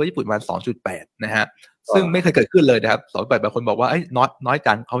สุดเงินเฟ้อญี่ปุ่นประมาณ 2.8 นะฮะซึ่งไม่เคยเกิดขึ้นเลยนะครับ2.8บางคนบอกว่าน้อย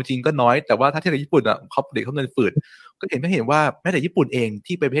จังเอาจริงก็น้อยแต่ว่าถ้าเทียบกับญี่ปุ่นอ่ะเขาเงินฝืดก็เห็นว่าแม้แต่ญี่ปุ่นเอง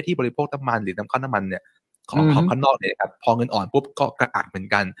ที่เป็นประเทศที่บริโภคน้ำมันหรือนำเข้าน้ำมันเนี่ย ของข้างนอกเนี่ยครับพอเงินอ่อนปุ๊บก็กระอักเหมือน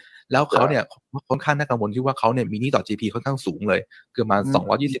กันแล้วเขาเนี่ยค่อนข้างน่ากังวลที่ว่าเขาเนี่ยมีหนี้ต่อ GDP ค่อนข้างสูงเลยคือมา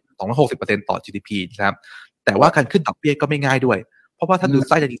260% ต่อ GDP นะครับแต่ว่าการขึ้นดอกเบี้ยก็ไม่ง่ายด้วยเพราะว่าถ้าดูไ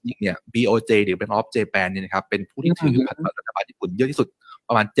ส้จริงๆเนี่ย BOJ หรือ Bank of Japan เนี่ยนะครับเป็นผู้ที่ถือพันธบัตรรัฐบาลญี่ปุ่นเยอะที่สุดป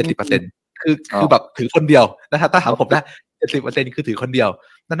ระมาณ 70% คือแบบถือคนเดียวนะครับถ้าถามผมนะ 70% คือถือคนเดียว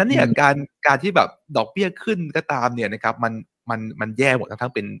ดังนั้นเนี่ยการที่แบบดอกเบี้ยขึ้นก็ตามเนี่ยนะครับมันแย่หมดทั้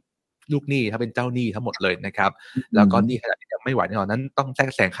งเป็นลูกหนี้ถ้าเป็นเจ้าหนี้ทั้งหมดเลยนะครับแล้วก็หนี้ขนาดนี้ไม่ไหวแน่นอนนั้นต้องแทรก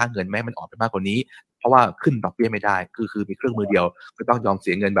แซงค่าเงินแม้มันอ่อนไปมากกว่านี้เพราะว่าขึ้นดอกเบี้ยไม่ได้คือมีเครื่องมือเดียวก็ต้องยอมเ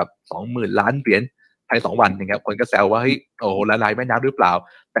สียเงินแบบ 20,000 ล้านเหรียยญภายใน2 วันนะครับคนก็แซวว่าเฮ้ยโอ้โหละลายแม่น้ำหรือเปล่า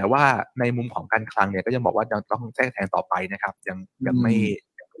แต่ว่าในมุมของการคลังเนี่ยก็ยังบอกว่ายังต้องแทรกแซงต่อไปนะครับยังไม่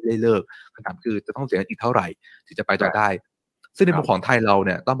ได้เลิกคำถามคือจะต้องเสียอีกเท่าไหร่ถึงจะไปต่อได้ซึ่งในมุมของไทยเราเ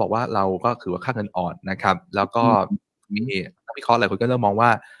นี่ยต้องบอกว่าเราก็คือว่าค่าเงินอ่อนนะครับแล้วก็มีนักวิเคราะห์หลายคนก็เริ่มมองว่า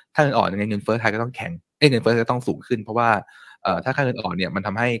ถ้าเงินอ่อนยังไงเงินเฟ้อไทยก็ต้องแข็งเงินเฟ้อก็ต้องสูงขึ้นเพราะว่าถ้าค่าเงินอ่อนเนี่ยมันท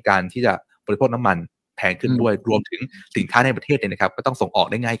ำให้การที่จะบริโภคน้ำมันแพงขึ้นด้วยรวมถึงสินค้าในประเทศเนี่ยนะครับก็ต้องส่งออก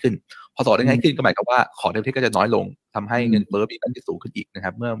ได้ง่ายขึ้นพอส่งออกได้ง่ายขึ้นก็หมายความว่าของในประเทศก็จะน้อยลงทำให้เงินเฟ้อมีการที่สูงขึ้นอีกนะค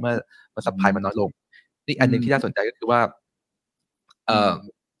รับเมื่อซัพพลายมันน้อยลงนี่อันนึงที่น่าสนใจก็คือว่า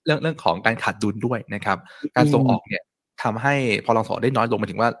เรื่องของการขาดดุลด้วยนะครับการส่งออกเนี่ยทำให้พอเราส่งได้น้อยลงหมา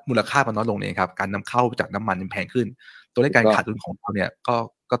ยถึงว่ามูลค่ามันน้อยลงเนี่ยครับการนำเข้าจากน้ำมันมันแพงขึ้นตัวเลขการขาดดุลของเราเนี่ย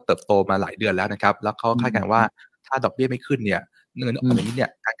ก็เติบโตมาหลายเดือนแล้วนะครับแล้วเขาคาดการณ์ว่าถ้าดอกเบี้ยไม่ขึ้นเนี่ยเงินออกนี้เนี่ย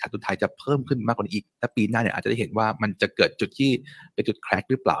การขาดดุลไทยจะเพิ่มขึ้นมากกว่านี้อีกและปีหน้าเนี่ยอาจจะได้เห็นว่ามันจะเกิดจุดที่เป็นจุดแคร็ก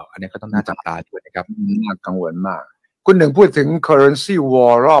หรือเปล่าอันนี้ก็ต้องน่าจับตาด้วยนะครับน่ากังวลมากคุณหนึ่งพูดถึง currency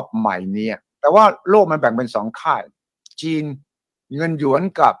war รอบใหม่นี้แต่ว่าโลกมันแบ่งเป็น2ค่ายจีนเงินหยวน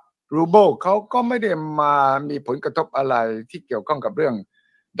กับรูเบิลเขาก็ไม่ได้มามีผลกระทบอะไรที่เกี่ยวข้องกับเรื่อง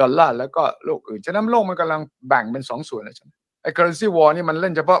ดอลลาร์แล้วก็โลกอื่นฉะนั้นโลกมันกำลังแบ่งเป็น2 ส่วนนะใช่ไหมไอ้ currency war นี่มันเ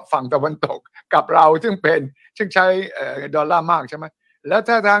ล่นเฉพาะฝั่งตะวันตกกับเราซึ่งใช้ดอลลาร์มากใช่ไหมแล้ว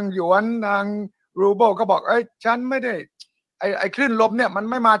ถ้าทางหยวนทางรูเบิลก็บอกฉันไม่ได้ไอ้คลื่นลมเนี่ยมัน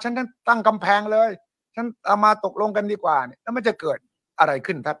ไม่มาฉันตั้งกำแพงเลยฉันเอามาตกลงกันดีกว่าเนี่ยแล้วมันจะเกิดอะไร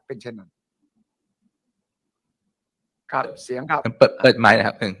ขึ้นถ้าเป็นเช่นนั้นครับเสียงครับเปิดไมค์นะค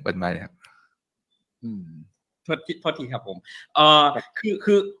รับเปิดไมค์นะครับโทษทีครับผม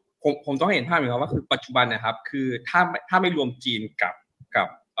คือผมต้องเห็นภาพเหมือนกันว่าคือปัจจุบันนะครับคือถ้าไม่รวมจีนกับ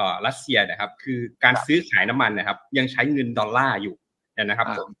รัสเซียนะครับคือการซื้อขายน้ำมันนะครับยังใช้เงินดอลลาร์อยู่นะครับ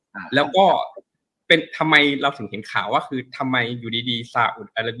ผมแล้วก็เป็นทำไมเราถึงเห็นข่าวว่าคือทำไมอยู่ดีๆซาอุ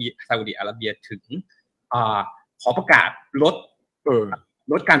ดิอาระเบียถึงขอประกาศ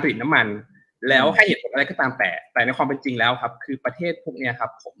ลดการผลิตน้ำมันแล้วให้เหตุผลอะไรก็ตามแต่ในความเป็นจริงแล้วครับคือประเทศพวกนี้ครั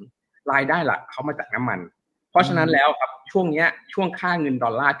บผมรายได้หลักเขามาจากน้ำมันเพราะฉะนั้นแล้วครับช่วงค่าเงินดอ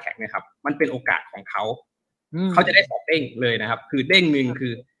ลลาร์แข็งนะครับมันเป็นโอกาสของเขาจะได้2 เด้งเลยนะครับคือเด้งหนึ่งคื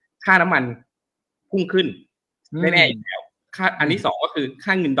อค่าน้ำมันพุ่งขึ้นแน่ๆอยู่แล้วค่าอันที่2ก็คือค่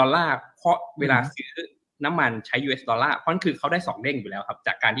าเงินดอลลาร์เพราะเวลาซื้อน้ำมันใช้ US ดอลลาร์เพราะนั่นคือเขาได้2 เด้งอยู่แล้วครับจ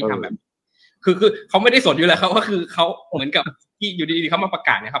ากการที่ทำแบบคือเขาไม่ได้สนอยู่แล้วครับก็คือเขาเหมือนกับที่อยู่ดีๆเขามาประก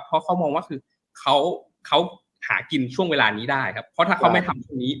าศนะครับเพราะเขามองว่าคือเขาหากินช่วงเวลานี้ได้ครับเพราะถ้าเขาไม่ทำ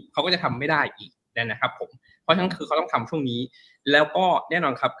ช่วงนี้เขาก็จะทำไม่ได้อีกนะครับผมเพราะฉะนั้นคือเขาต้องทำช่วงนี้แล้วก็แน่นอ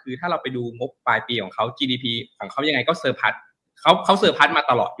นครับคือถ้าเราไปดูงบปลายปีของเขา GDP ของเขายังไงก็เซอร์พัสเขาเซอร์พัสมา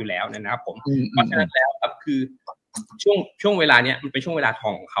ตลอดอยู่แล้วนะครับผมเพราะฉะนั้นแล้วครับคือช่วงเวลาเนี้ยมันเป็นช่วงเวลาทอ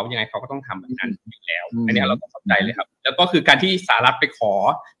งของเขายังไงเขาก็ต้องทำแบบนั้นอยู่แล้วอันนี้เราต้องเข้าใจเลยครับแล้วก็คือการที่สหรัฐไปขอ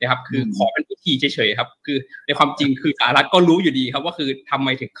นะครับคือขอเป็นพิธีเฉยๆครับคือในความจริงคือสหรัฐก็รู้อยู่ดีครับว่าคือทำไม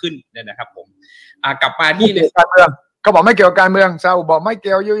ถึงขึ้นนะครับผมกลับมาที่ในการเมืองเขาบอกไม่เกี่ยวกับการเมืองซาอุบอกไม่เ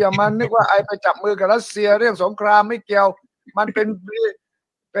กี่ยวอยู่อย่ามันนึกว่าไปจับมือกับรัสเซียเรื่องสงครามไม่เกี่ยวมันเป็น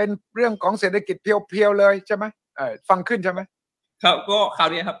เรื่องของเศรษฐกิจเพียวๆเลยใช่ไหมฟังขึ้นใช่ไหมครับก็คราว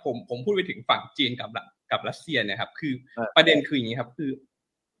นี้ครับผมพูดไปถึงฝั่งจีนกับรัสเซียนะครับคือประเด็นคืออย่างนี้ครับคือ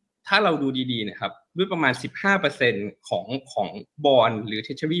ถ้าเราดูดีๆนะครับด้วยประมาณ 15% ของบอนด์หรือ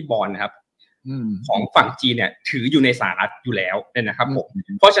Treasury bond นะครับของฝั่งจีนเนี่ยถืออยู่ในสหรัฐอยู่แล้วนะครับผม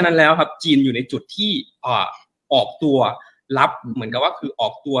เพราะฉะนั้นแล้วครับจีนอยู่ในจุดที่ออกตัวรับเหมือนกับว่าคือออ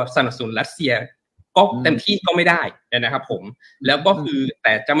กตัวสนับสนุนรัสเซียก็เต็มที่ก็ไม่ได้นะครับผมแล้วก็คือแ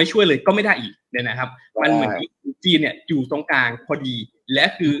ต่จะไม่ช่วยเลยก็ไม่ได้อีกนะครับมันเหมือนจีนเนี่ยอยู่ตรงกลางพอดีและ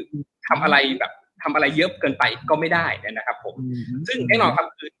คือทำอะไรเยอะเกินไปก็ไม่ได้นะครับผมซึ่งแน่นอนครับ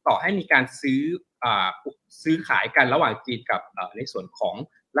คือต่อให้มีการซื้อขายกันระหว่างจีนกับในส่วนของ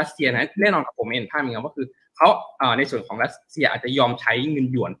รัสเซียนะแน่นอนครับผมเห็นภาพเหมือนกันว่าคือเขาในส่วนของรัสเซียอาจจะยอมใช้เงิน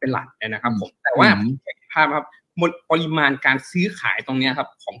หยวนเป็นหลักนะครับผมแต่ว่าเห็นภาพครับปริมาณการซื้อขายตรงนี้ครับ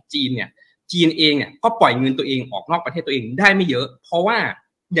ของจีนเนี่ยจีนเองเนี่ยก็ปล่อยเงินตัวเองออกนอกประเทศตัวเองได้ไม่เยอะเพราะว่า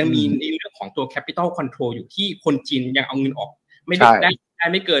ยังมีในเรื่องของตัว capital control อยู่ที่คนจีนยังเอาเงินออกไม่ได้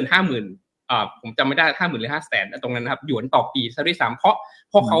ไม่เกิน ผมจำไม่ได้ 50,000 หรือ 500,000 ตรงนั้นนะครับหยวนต่อปีซะด้วยซ้ำเพรา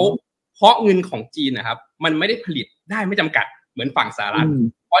ะเงินของจีนนะครับมันไม่ได้ผลิตได้ไม่จำกัดเหมือนฝั่งสหรัฐ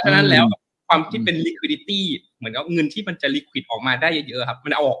เพราะฉะนั้นแล้วความที่เป็น liquidity เหมือนกับเงินที่มันจะ liquid ออกมาได้เยอะๆครับมั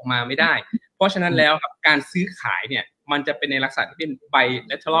นเอาออกมาไม่ได้เพราะฉะนั้นแล้วครับการซื้อขายเนี่ยมันจะเป็นในลักษณะที่เป็น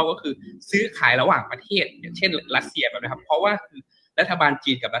bilateral ก็คือซื้อขายระหว่างประเทศอย่างเช่นรัสเซียแบบนะครับเพราะว่ารัฐบาล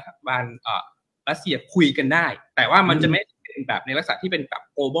จีนกับรัฐบาลรัสเซียคุยกันได้แต่ว่ามันจะไม่เป็นแบบในลักษณะที่เป็นแบบ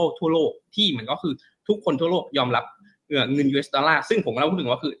global ทั่วโลกที่มันก็คือทุกคนทั่วโลกยอมรับเงิน US ดอลลาร์ซึ่งผมเล่าถึง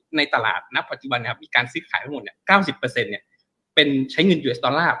ว่าคือในตลาดณปัจจุบันนะครับมีการซื้อขายทั้งหมดเนี่ย 90% เนี่ยเป็นใช้เงิน US ด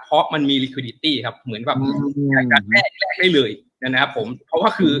อลลาร์เพราะมันมี liquidity ครับเหมือนแบบการแลกได้เลยนะครับผมเพราะว่า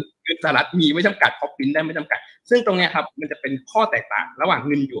คือเงินสหรัฐมีไม่จำกัดพอปริ้นได้ไม่จำกัดซึ่งตรงนี้ครับมันจะเป็นข้อแตกต่างระหว่าง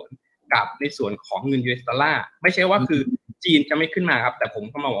เงินหยวนกับในส่วนของเงิน US ดอลลาร์ไม่ใช่ว่าคือจีนจะไม่ขึ้นมาครับแต่ผม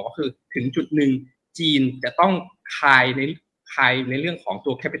ก็มาบอกว่าคือถึงจุดหนึ่งจีนจะต้องคลายในเรื่องของตั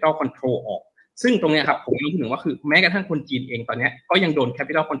ว capital control ออกซึ่งตรงนี้ครับผมรู้ถึงว่าคือแม้กระทั่งคนจีนเองตอนนี้ก็ยังโดน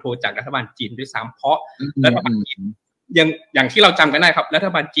capital control จากรัฐบาลจีนด้วยซ้ำเพราะรัฐบาลจีนอย่างที่เราจำกันได้ครับรัฐ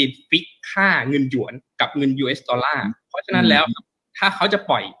บาลจีนฟิกค่าเงินหยวนกับเงิน US ดอลลาร์เพราะฉะนั้นแล้วถ้าเขาจะ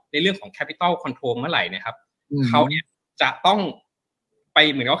ปล่อยในเรื่องของ capital control เมื่อไหร่นะครับเขาเนี่ยจะต้องไป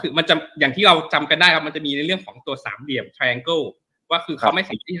เหมือนก็คือมันจะอย่างที่เราจำกันได้ครับมันจะมีในเรื่องของตัวสามเหลี่ยม triangle ว่าคือเขาไม่ส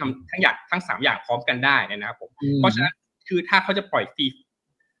ามารถที่ทำทั้ง3อย่างพร้อมกันได้นะครับผมเพราะฉะนั้นคือถ้าเขาจะปล่อยฟ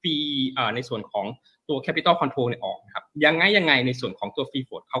รีในส่วนของตัว capital control เนี่ยออกนะครับยังไงในส่วนของตัว free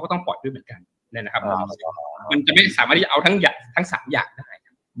float เขาก็ต้องปล่อยด้วยเหมือนกันนะครับมันจะไม่สามารถที่จะเอาทั้ง3อย่างได้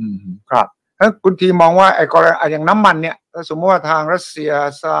ครับถ้าคุณทีมองว่าไอ้กรณีอย่างน้ำมันเนี่ยสมมติว่าทางรัสเซีย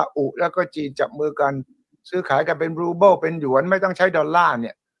ซาอุแล้วก็จีนจับมือกันซื้อขายกันเป็นรูเบิลเป็นหยวนไม่ต้องใช้ดอลลาร์เ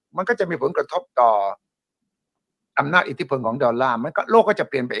นี่ยมันก็จะมีผลกระทบต่ออำนาจอิทธิพลของดอลลาร์มันก็โลกก็จะ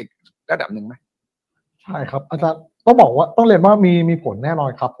เปลี่ยนไปอีกระดับหนึ่งไหมใช่ครับอาจารย์ต้องบอกว่าต้องเรียนว่ามีผลแน่นอน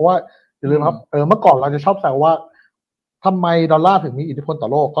ครับเพราะว่าอย่าลืมครับเมื่อก่อนเราจะชอบแซวว่าทำไมดอลลาร์ถึงมีอิทธิพลต่อ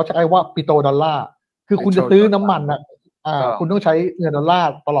โลกเขาใช้ว่าปิโตรดอลลาร์คือคุณจะซื้อน้ำมันนะคุณต้องใช้เงินดอลลาร์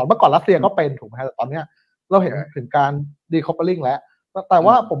ตลอดเมื่อก่อนรัสเซียก็เป็นถูกไหมแต่ตอนนี้เราเห็นถึงการดีคอปเปอร์ลิงแล้วแต่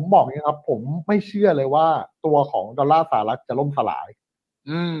ว่าผมบอกอย่างนี้ครับผมไม่เชื่อเลยว่าตัวของดอลลาร์สหรัฐจะล่มสลาย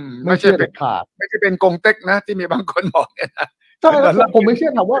ไม่เชื่อเด็ดขาดไม่ใช่เป็นกงเต็กนะที่มีบางคนบอกเนี่ยนะใช่ผมไม่เชื่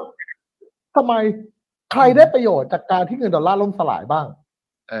อถามว่าทำไมใครได้ประโยชน์จากการที่เงินดอลลาร์ล่มสลายบ้าง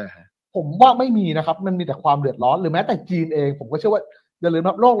ผมว่าไม่มีนะครับมันมีแต่ความเดือดร้อนหรือแม้แต่จีนเองผมก็เชื่อว่าอย่าลืมค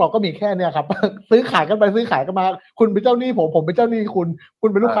รับโลกเราก็มีแค่เนี้ยครับซื้อขายกันไปซื้อขายกันมาคุณเป็นเจ้าหนี้ผมเป็นเจ้าหนี้คุณ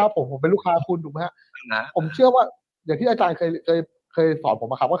เป็นลูกค้าผมเป็นลูกค้าคุณถูกไหมฮะผมเชื่อว่าอย่างที่อาจารย์เคยสอนผ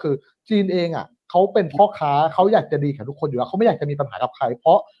มครับก็คือจีนเองอ่ะเขาเป็นพ่อค้าเขาอยากจะดีกับทุกคนอยู่แล้วเขาไม่อยากจะมีปัญหากับใครเพ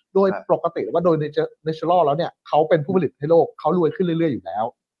ราะโดยปกติว่าโดยnatural แล้วเนี่ยเขาเป็นผู้ผลิตให้โลกเขารวยขึ้นเรื่อยๆอยู่แล้ว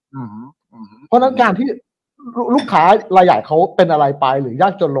เพราะนั้นการที่ลูกค้ารายใหญ่เขาเป็นอะไรไปหรือยา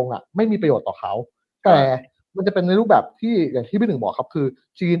กจนลงอ่ะไม่มีประโยชน์ต่อเขาแต่มันจะเป็นในรูปแบบที่อย่างที่พี่หนึ่งบอกครับคือ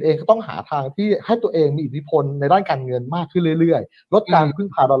จีนเองก็ต้องหาทางที่ให้ตัวเองมีอิทธิพลในด้านการเงินมากขึ้นเรื่อยๆลดการพึ่ง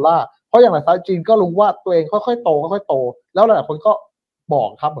พาดอลลาร์เพราะอย่างไรซะจีนก็รู้ว่าตัวเองค่อยๆโตแล้วหลายคนก็บอก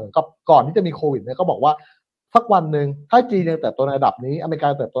ครับเหมือนกับก่อนที่จะมีโควิดเนี่ยก็บอกว่าสักวันหนึ่งถ้าจีนยังเติบโตในระดับนี้อเมริกา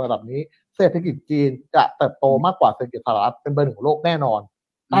เติบโตในระดับนี้เศรษฐกิจจีนจะเติบโตมากกว่าเศรษฐกิจสหรัฐเป็นเบอร์ 1ของโลกแน่นอน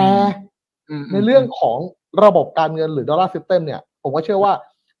แต่ในเรื่องของระบบการเงินหรือดอลลาร์ซิสเต็มเนี่ยผมก็เชื่อว่า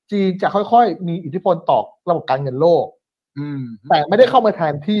จีนจะค่อยๆมีอิทธิพลต่อระบบการเงินโลกแต่ไม่ได้เข้ามาแท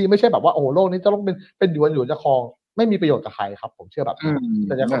นที่ไม่ใช่แบบว่าโอ้โลกนี้จะต้องเป็นหยวนจะครองไม่มีประโยชน์กับใครครับผมเชื่อแบบแ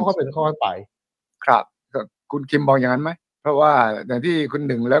ต่จะค่อยๆเป็นค่อยๆไปครับคุณคิมบอกอย่างนั้นไหมเพราะว่าอย่างที่คุณ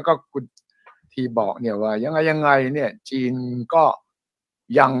หนึ่งแล้วก็คุณทีบอกเนี่ยว่ายังไงเนี่ยจีนก็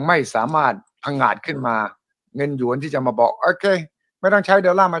ยังไม่สามารถผงาดขึ้นมาเงินหยวนที่จะมาบอกโอเคไม่ต้องใช้ด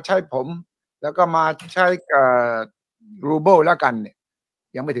อลลาร์มาใช้ผมแล้วก็มาใช้รูเบิลแล้วกันเนี่ย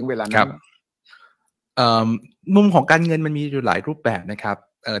ยังไม่ถึงเวลานั้นมุมของการเงินมันมีอยู่หลายรูปแบบนะครับ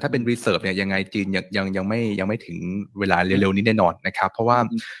ถ้าเป็น reserve เนี่ยยังไงจีนยังไม่ถึงเวลาเร็วๆนี้แน่นอนนะครับเพราะว่า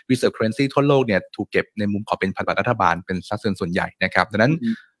reserve currency ทั่วโลกเนี่ยถูกเก็บในมุมของเป็นพันธบัตรรัฐบาลเป็นสัดส่วนใหญ่นะครับดังนั้น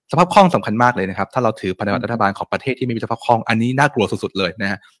สภาพคล่องสำคัญมากเลยนะครับถ้าเราถือพันธบัตรรัฐบาลของประเทศที่ไม่มีสภาพคล่องอันนี้น่ากลัวสุดๆเลยนะ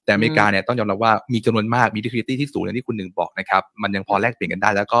ฮะแต่อเมริกาเนี่ยต้องยอมรับว่ามีจำนวนมากมี liquidity ที่สูงอย่างที่คุณหนึ่งบอกนะครับมันยังพอแลกเปลี่ยนกันได้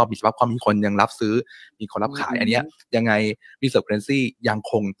แล้วก็มีสภาพคล่องมีคนยังรับซื้อมีคนรับขายอันเนี้ยยังไง reserve currency ยัง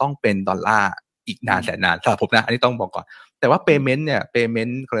คงต้องเป็นดอลลาร์อีกนานแสนนานสำหรับผมนะอันนี้ต้องบอกก่อนแต่ว่า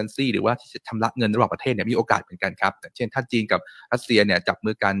payment currency หรือว่าที่จะชำระเงินระหว่างประเทศเนี่ยมีโอกาสเหมือนกันครับเช่นถ้าจีนกับรัสเซียเนี่ยจับ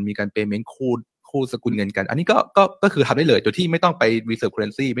มือกันมีการ payment คู่สกุลเงินกันอันนี้ก็คือทำได้เลยโดยที่ไม่ต้องไป reserve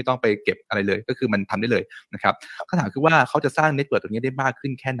currency ไม่ต้องไปเก็บอะไรเลยก็คือมันทำได้เลยนะครับคำถามคือว่าเขาจะสร้าง network ตรงนี้ได้มากขึ้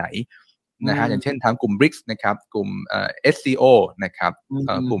นแค่ไหน นะฮะอย่างเช่นทางกลุ่ม BRICS นะครับกลุ่มSCO นะครับ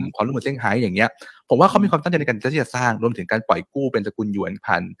กลุ่มความร่วมมือเซี่ยงไฮ้อย่างเงี้ยผมว่าเขามีความตั้งใจในการที่จะสร้างรวมถึงการปล่อยกู้เป็นสกุลหยวน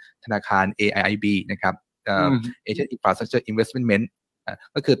ผ่านธนาคาร AIIB นะครับAsian Infrastructure Investment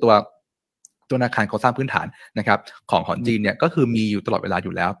ก็คือตัวธนาคารโครงสร้างพื้นฐานนะครับของจีนเนี่ยก็คือมีอยู่ตลอดเวลาอ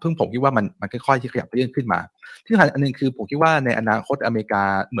ยู่แล้วเพิ่งผมคิดว่ามันค่อยๆที่ขยับเลื่อนขึ้นมาที่สำคัญอันนึงคือผมคิดว่าในอนาคตอเมริกา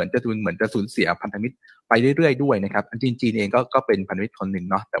เหมือนจะสูญเสียพันธมิตรไปเรื่อยๆด้วยนะครับจีนเองก็เป็นพันธมิตรคนหนึ่ง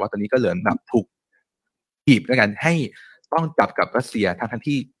เนาะแต่ว่าตอนนี้ก็เหลือแบบถูกบีบด้วยกันให้ต้องจับกับรัสเซียทั้ง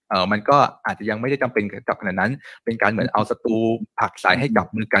ที่มันก็อาจจะยังไม่ได้จำเป็นกับขนาดนั้นเป็นการเหมือนเอาศัตรูผลักใส่ให้จับ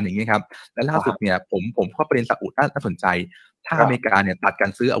มือกันอย่างนี้ครับและล่าสุดเนี่ยผมข้อประเด็นซาอุดน่าสนใจถ้าอเมริกาเนี่ยตัดกา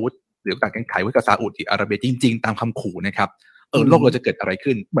รซื้ออาวุธหรือการแข่งขันกับซาอุดิอาระเบียจริงๆตามคำขู่นะครับโลกเราจะเกิดอะไร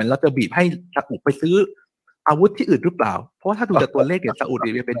ขึ้นเหมือนเราจะบีบให้ซาอุไปซื้ออาวุธที่อื่นหรือเปล่าเพราะว่าถ้าดูจากตัวเลขเนี่ยซาอุดิ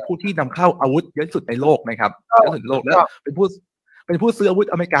อาระเบียเป็นผู้ที่นำเข้าอาวุธเยอะที่สุดในโลกนะครับเยอะที่สุดในโลกแล้วเป็นผู้ซื้ออาวุธ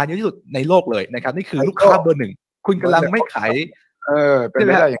อเมริกาเยอะที่สุดในโลกเลยนะครับนี่คือลูกค้าเบอร์หนึ่งคุณกำลังไม่ขายเป็นไ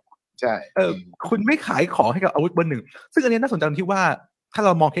ม่ได้ใช่คุณไม่ขายของให้กับอาวุธเบอร์หนึ่งซึ่งอันนี้น่าสนใจตรงที่ว่าถ้าเร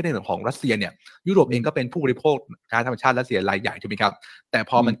ามองแค่ในเรื่องของรัสเซียเนี่ยยุโรปเองก็เป็นผู้บริโภคก๊าซธรรมชาติรัสเซียรายใหญ่ถูกไหมครับแต่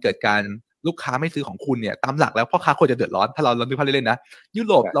พอมันเกิดการลูกค้าไม่ซื้อของคุณเนี่ยตามหลักแล้วพ่อค้าควรจะเดือดร้อนถ้าเราดูภาพเล่นๆนะยุ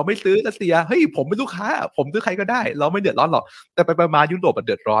โรปเราไม่ซื้อรัสเซียเฮ้ยผมเป็นลูกค้าผมซื้อใครก็ได้เราไม่เดือดร้อนหรอกแต่ไปมายุโรปเ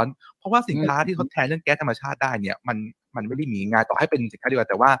ดือดร้อนเพราะว่าสินค้าที่ทดแทนเรื่องแก๊สธรรมชาติได้เนี่ยมันไม่ได้มีง่ายต่อให้เป็นสินค้าเดียวกัน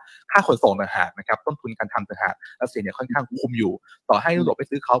แต่ว่าค่าขนส่งต่างหากนะครับต้นทุนการทำต่างหากรัสเซียเนี่ยค่อนข้างคุมอยู่ต่อให้ยุโรปไป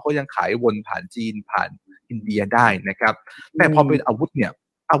ซื้อเขาก็ยังขายวนผ่านจีนผ่านอินเดียได้นะครับแต่พอเป็นอาวุธเนี่ย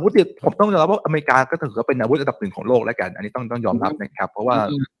ผมต้องยอมรับว่าอเมริกาก็ถือว่าเป็นอาวุธอันดับหนึ่งของโลกแล้วกันอันนี้ต้องยอมรับนะครับเพราะว่า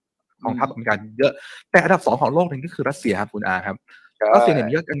กองทัพอเมริกันเยอะแต่อันดับ2ของโลกนี่ก็คือรัสเซียครับคุณอาครับรัสเซียเนี่ย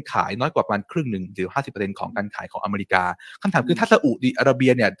มียอดการขายน้อยกว่าประมาณครึ่งหนึ่งหรือ 50% ของการขายของอเมริกาคำถามคือถ้าซาอุดิอาระเบี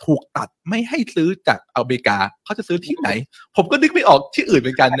ยเนี่ยถูกตัดไม่ให้ซื้อจากอเมริกาเขาจะซื้อที่ไหนผมก็นึกไม่ออกที่อื่นเห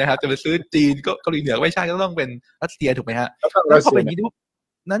มือนกันนะครับจะไปซื้อจีนก็เกาหลีเหนือไม่ใช่ก็ต้องเป็นรัสเซียถูกไหมฮะแล้วพอเป็นอย่างนี้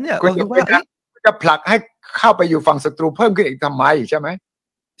นั้นเนี่ยเราคิดว่าจะผลักให้เข้าไปอยู่ฝั่งศัตรูเพิ่มขึ้นอีกทำไมใช่ไหม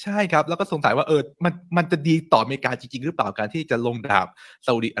ใช่ครับแล้วก็สงสัยว่ามันจะดีต่ออเมริกาจริงๆหรือเปล่าการที่จะลงดาบซ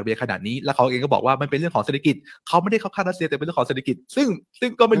าอุดิอาระเบียขนาดนี้แล้วเขาเองก็บอกว่ามันเป็นเรื่องของเศรษฐกิจเขาไม่ได้เข้าข้างรัสเซียแต่เป็นเรื่องของเศรษฐกิจซึ่ง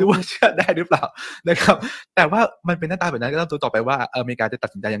ก็ไม่รู้ว่าเชื่อได้หรือเปล่านะครับแต่ว่ามันเป็นหน้าตาแบบนั้นก็ต้องดูต่อไปว่าอเมริกาจะตัด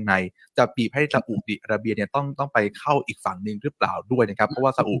สินใจยังไงจะบีบให้ซาอุดิอาระเบียเนี่ยต้องไปเข้าอีกฝั่งนึงหรือเปล่าด้วยนะครับเพราะว่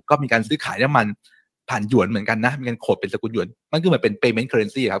าซาอุก็มีการซื้อขายน้ำมันผ่านหยวนเหมือนกันนะมีการโคดเป็นสกุลหยวนมันคือเหมือนเป็น payment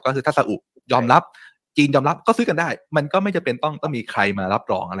currency ครับก็คือถ้าซาอุยอมรับจีนยอมรับก็ซื้อกันได้มันก็ไม่จำเป็นต้องมีใครมารับ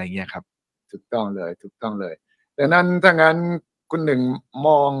รองอะไรเงี้ยครับถูกต้องเลยดังนั้นถ้างั้นคุณหนึ่งม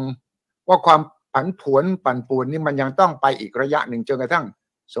องว่าความผันผวนปั่นป่วนนี่มันยังต้องไปอีกระยะหนึ่งจนกระทั่ง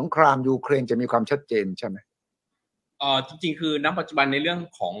สงครามยูเครนจะมีความชัดเจนใช่ไหมจริงๆคือณปัจจุบันในเรื่อง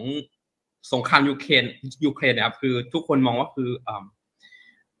ของสงครามยูเครนนะครับคือทุกคนมองว่าคือ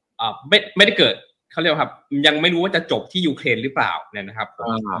ไม่ได้เกิดเขาเรียกครับยังไม่รู้ว่าจะจบที่ยูเครนหรือเปล่าเนี่ยนะครับเ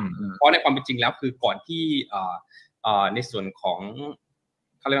พราะในความเป็นจริงแล้วคือก่อนที่ในส่วนของ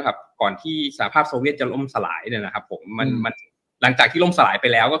เขาเรียกครับก่อนที่สหภาพโซเวียตจะล่มสลายเนี่ยนะครับผมมันหลังจากที่ล่มสลายไป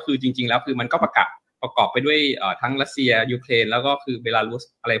แล้วก็คือจริงๆแล้วคือมันก็ประกอบไปด้วยทั้งรัสเซียยูเครนแล้วก็คือเบลารุส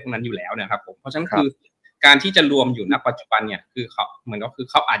อะไรพวกนั้นอยู่แล้วนะครับผมเพราะฉะนั้นคือการที่จะรวมอยู่ณปัจจุบันเนี่ยคือเขาเหมือนก็คือ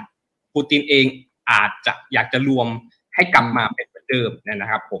เขาอาจปูตินเองอาจจะอยากจะรวมให้กลับมาเป็นเหมือนเดิมนะ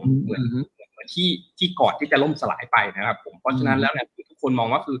ครับผมเหมือนที่ก่อนที่จะล่มสลายไปนะครับผมเพราะฉะนั้นแล้วเนี่ยทุกคนมอง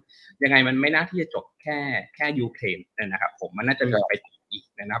ว่าคือยังไงมันไม่น่าที่จะจบแค่ยูเครนนะครับผมมันน่าจะมีไปอีก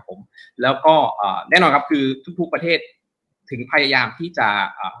นะครับผมแล้วก็แน่นอนครับคือทุกๆประเทศถึงพยายามที่จะ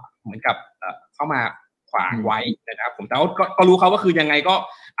เหมือนกับเข้ามาขวางไว้นะครับผมแต่ก็รู้เขาว่าคือยังไงก็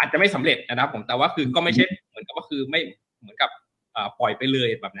อาจจะไม่สำเร็จนะครับผมแต่ว่าคือก็ไม่ใช่เหมือนกับว่าคือไม่เหมือนกับปล่อยไปเลย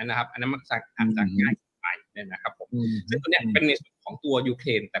แบบนั้นนะครับอันนั้นมันอาจจะง่ายไปนะครับผมซึ่งตัวเนี้ยเป็นในส่วนของตัวยูเคร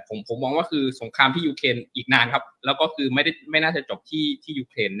นแต่ผมมองว่าคือสงครามที่ยูเครนอีกนานครับแล้วก็คือไม่น่าจะจบที่ยู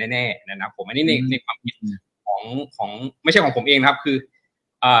เครนแน่ๆนะครับผมอันนี้ในความคิดของไม่ใช่ของผมเองนะครับคือ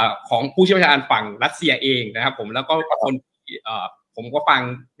ของผู้เชี่ยวชาญฝั่งรัสเซียเองนะครับผมแล้วก็คนผมก็ฟัง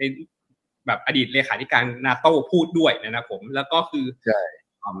ในแบบอดีตเลขาธิการนาโต้พูดด้วยนะครับผมแล้วก็คือ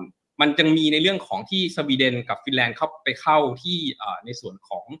มันจะมีในเรื่องของที่สวีเดนกับฟินแลนด์เข้าที่ในส่วนข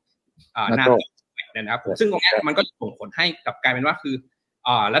องนาโต้นะครับผมซึ่งตรงนี้มันก็ส่งผลให้กับกลายเป็นว่าคือ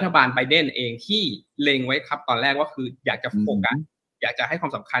รัฐบาลไบเดนเองที่เล็งไว้ครับตอนแรกว่าคืออยากจะโฟกัสอยากจะให้ควา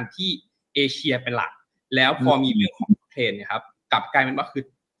มสำคัญที่เอเชียเป็นหลักแล้วพอมีเรื่องของยูเครนเนี่ยครับกลับกลายเป็นว่าคือ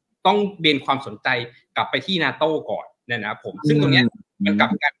ต้องเบนความสนใจกลับไปที่นาโต้ก่อนนะครับผมซึ่งตรงนี้มันกลับ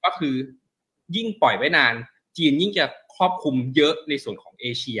กันก็คือยิ่งปล่อยไว้นานจีนยิ่งจะครอบคลุมเยอะในส่วนของเอ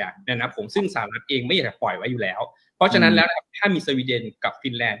เชียนะครับผมซึ่งสหรัฐเองไม่อยากจะปล่อยไว้อยู่แล้วเพราะฉะนั้นแล้วถ้ามีสวีเดนกับฟิ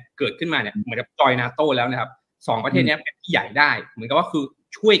นแลนด์เกิดขึ้นมาเนี่ยเหมือนกับจอยนาโต้แล้วนะครับสองประเทศนี้เป็นที่ใหญ่ได้เหมือนกับว่าคือ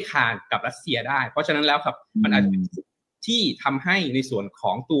ช่วยคานกับรัสเซียได้เพราะฉะนั้นแล้วครับมันอาจจะเป็นที่ทำให้ในส่วนข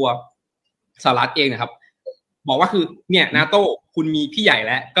องตัวสหรัฐเองนะครับบอกว่าคือเนี่ย NATO คุณมีพี่ใหญ่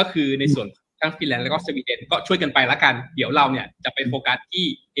แล้วก็คือในส่วนทั้งฟินแลนด์แล้วก็สวีเดนก็ช่วยกันไปละกันเดี๋ยวเราเนี่ยจะไปโฟกัสที่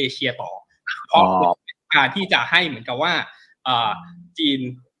เอเชียต่อเพราะการที่จะให้เหมือนกับว่าจีน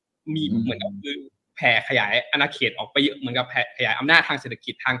มีเหมือนกับคือแผ่ขยายอาณาเขตออกไปเยอะเหมือนกับแผ่ขยายอำนาจทางเศรษฐ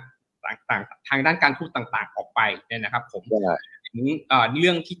กิจทางต่างๆทางด้านการทูตต่างๆออกไปเนี่ยนะครับผมเ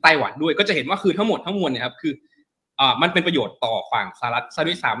รื่องที่ไต้หวันด้วยก็จะเห็นว่าคือทั้งหมดทั้งมวลเนี่ยครับคือมันเป็นประโยชน์ต่อฝั่งสหรัฐซะ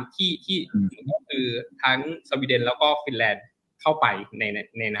ด้วยซ้ำที่ก็คือทั้งสวีเดนแล้วก็ฟินแลนด์เข้าไปใ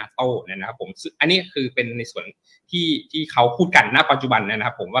นNATOเนี่ยนะครับผมอันนี้คือเป็นในส่วนที่เขาพูดกันณปัจจุบันนะค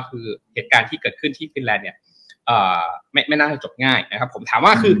รับผมว่าคือเหตุการณ์ที่เกิดขึ้นที่ฟินแลนด์เนี่ยไม่น่าจะจบง่ายนะครับผมถามว่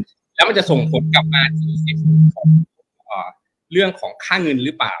าคือแล้วมันจะส่งผลกลับมาที่เรื่องของค่าเงินห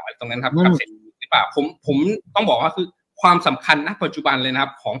รือเปล่าอะไรตรงนั้นครับกับเศรษฐกิจหรือเปล่าผมต้องบอกว่าคือความสำคัญณปัจจุบันเลยนะครั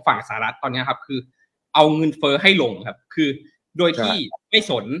บของฝั่งสหรัฐตอนนี้ครับคือเอาเงินเฟ้อให้ลงครับคือโดยที่ไม่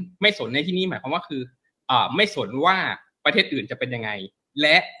สนในที่นี้หมายความว่าคือไม่สนว่าประเทศอื่นจะเป็นยังไงแล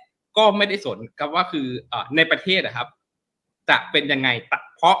ะก็ไม่ได้สนกับว่าคือในประเทศนะครับจะเป็นยังไง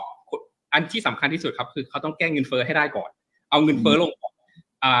เพราะอันที่สำคัญที่สุดครับคือเขาต้องแก้เงินเฟ้อให้ได้ก่อนเอาเงินเฟ้อลง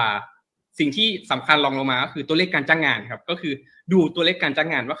สิ่งที่สำคัญรองลงมาก็คือตัวเลขการจ้างงานครับก็คือดูตัวเลขการจ้าง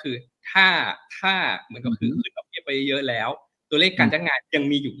งานว่าคือถ้าเหมือนกับคือขึ้นดอกเบี้ยไปเยอะแล้วตัวเลขการจ้างงานยัง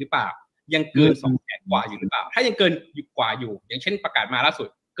มีอยู่หรือเปล่ายังเกิน 200,000 กว่าอยู่หรือเปล่าถ้ายังเกินกว่าอยู่อย่างเช่นประกาศมาล่าสุด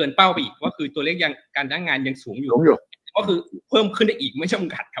เกินเป้าไปอีกว่าคือตัวเลขยังการจ้างงานยังสูงอยู่ก็คือเพิ่มขึ้นได้อีกไม่จ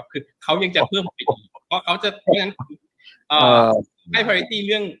ำกัดครับคือเขายังจะเพิ่มไปอีกเพราะเขาจะเพราะฉะนั้นให้ priority เ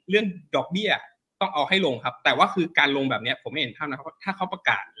รื่องดอกเบี้ยต้องเอาให้ลงครับแต่ว่าคือการลงแบบนี้ผมไม่เห็นภาพนะครับถ้าเขาประ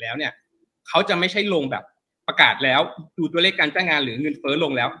กาศแล้วเนี่ยเขาจะไม่ใช่ลงแบบประกาศแล้วดูตัวเลขการจ้างงานหรือเงินเฟ้อล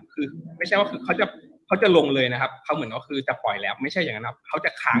งแล้วคือไม่ใช่ว่าคือเขาจะลงเลยนะครับเขาเหมือนก็คือจะปล่อยแล้วไม่ใช่อย่างนั้นครับเขาจ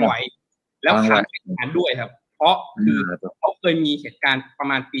ะค้างไว้แล้วค้างงานด้วยครับเพราะคือเขาเคยมีเหตุการณ์ประ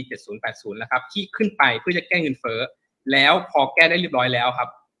มาณปี70-80นะครับที่ขึ้นไปเพื่อจะแก้เงินเฟ้อแล้วพอแก้ได้เรียบร้อยแล้วครับ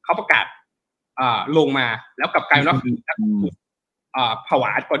เขาประกาศลงมาแล้วกลับกลายเป็นว่าผว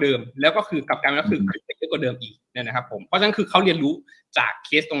ากว่าเดิมแล้วก็คือกลับกลายเป็นว่าคือขึ้นไปเยอะกว่าเดิมอีกเนี่ยนะครับผมเพราะฉะนั้นคือเขาเรียนรู้จากเค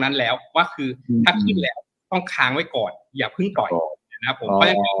สตรงนั้นแล้วว่าคือถ้าขึ้นแล้วต้องค้างไว้ก่อนอย่าเพิ่งปล่อยนะครับผมเพราะฉ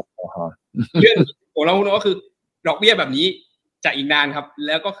ะนั้นเรื่องของเราก็คือดอกเบี้ยแบบนี้จะอีกนานครับแ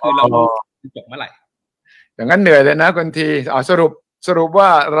ล้วก็คือเราจบเมื่อไหร่อย่างนั้นเหนื่อยเลยนะคนทีสรุปว่า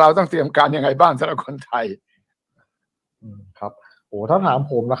เราต้องเตรียมการยังไงบ้างสำหรับคนไทยครับโอ้ถ้าถาม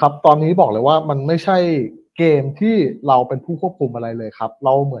ผมนะครับตอนนี้บอกเลยว่ามันไม่ใช่เกมที่เราเป็นผู้ควบคุมอะไรเลยครับเร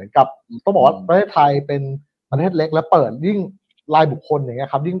าเหมือนกับต้องบอกว่าประเทศไทยเป็นประเทศเล็กและเปิดยิ่งรายบุคคลอย่างเงี้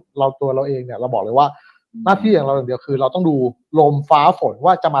ยครับยิ่งตัวเราเองเนี่ยเราบอกเลยว่าหน้าที่ของเราอย่างเดียวคือเราต้องดูลมฟ้าฝน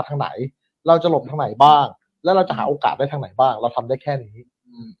ว่าจะมาทางไหนเราจะหลบทางไหนบ้างแล้วเราจะหาโอกาสได้ทางไหนบ้างเราทำได้แค่นี้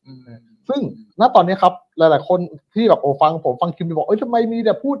ซึ่งณตอนนี้ครับหลายๆคนที่แบบผมฟังคิมบอกทำไมมีแ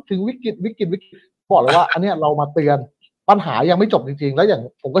ต่พูดถึงวิกฤตบอกเลยว่าอันเนี้ยเรามาเตือนปัญหายังไม่จบจริงๆแล้วอย่าง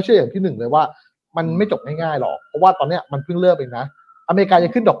ผมก็เชื่ออย่างที่หนึ่งเลยว่ามันไม่จบง่ายๆหรอกเพราะว่าตอนเนี้ยมันเพิ่งเริ่มเองนะอเมริกาจะ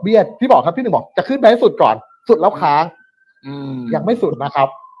ขึ้นดอกเบี้ยที่บอกครับที่หนึ่งบอกจะขึ้นไปให้สุดก่อนสุดแล้วค้างยังไม่สุดนะครับ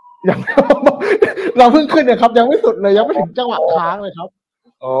ยังเราเพิ่งขึ้นเนี่ยครับยังไม่สุดเลยยังไม่ถึงจังหวะค้างเลยครับ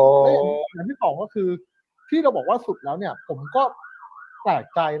อย่างที่สองก็คือที่เราบอกว่าสุดแล้วเนี่ยผมก็แปลก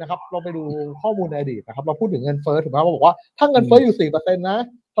ใจนะครับเราไปดูข้อมูลในอดีตนะครับเราพูดถึงเงินเฟ้อถูกไหมเราบอกว่าถ้าเงินเฟ้ออยู่ 4% นะ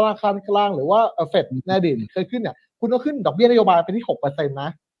ธนาคารกลางหรือว่าเฟดในอดีตเคยขึ้นเนี่ยคุณต้องขึ้นดอกเบี้ยนโยบายไปที่ 6% นะ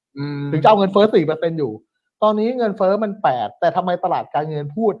ถึงจะเอาเงินเฟ้อ 4% อยู่ตอนนี้เงินเฟ้อมัน 8% แต่ทำไมตลาดการเงิน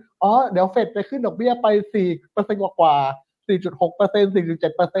พูดเดี๋ยวเฟดจะขึ้นดอกเบี้ยไป 4% กว่า 4.6%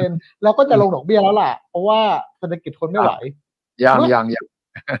 4.7% แล้วก็จะลงดอกเบี้ยแล้วล่ะเพราะว่าเศรษฐกิจทนไม่ไหวอย่าง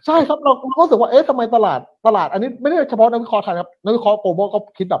ใช่ครับเรารู้สึกว่าทำไมตลาดอันนี้ไม่ได้เฉพาะนักวิเคราะห์ไทยครับนักวิเคราะห์โกลบอลก็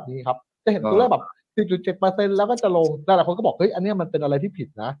คิดแบบนี้ครับจะเห็นตัวเลขแบบ 4.7% แล้วก็จะลงหลายคนก็บอกอันนี้มันเป็นอะไรที่ผิด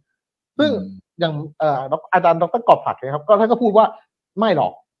นะซึ่งอย่างอาจารย์ดร.กอบศักดิ์นะครับก็ท่านก็พูดว่าไม่หรอ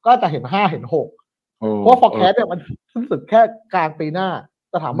กก็จะเห็น5เห็น6เพราะ forecast เนี่ยมันรู้สึกแค่กลางปีหน้า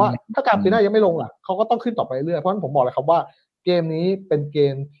แต่ถามว่าถ้ากลางปีหน้ายังไม่ลงล่ะเขาก็ต้องขึ้นต่อไปเรื่อยเพราะฉะนั้นผมบอกเลยครับว่าเกมนี้เป็นเก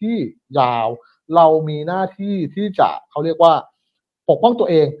มที่ยาวเรามีหน้าที่ที่จะเขาเรียกว่าปกป้องตัว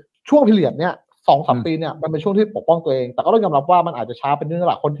เองช่วงพีเรียดเนี่ย 2-3 ปีเนี่ยมันเป็นช่วงที่ปกป้องตัวเองแต่ก็ต้องยอมรับว่ามันอาจจะช้าเป็นเรื่อง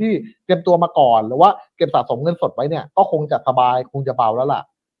หลักคนที่เตรียมตัวมาก่อนหรือว่าเก็บสะสมเงินสดไว้เนี่ยก็คงจะสบายคงจะเบาแล้วล่ะ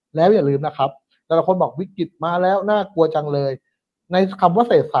แล้วอย่าลืมนะครับแต่ละคนบอกวิกฤตมาแล้วน่ากลัวจังเลยในคำว่า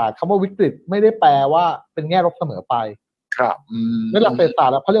เศรษฐศาสตร์คำว่าวิกฤตไม่ได้แปลว่าเป็นแง่ลบเสมอไปครับในหลักเศรษฐศาสต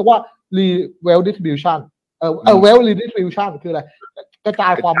ร์เขาเรียกว่า wealth distribution wealth redistribution คืออะไรกระจา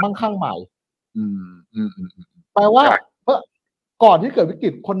ยความมั่งคั่งใหม่แปลว่าก่อนที่เกิดวิกฤ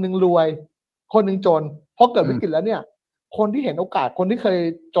ตคนนึงรวยคนนึงจนพอเกิดวิกฤตแล้วเนี่ย คนที่เห็นโอกาสคนที่เคย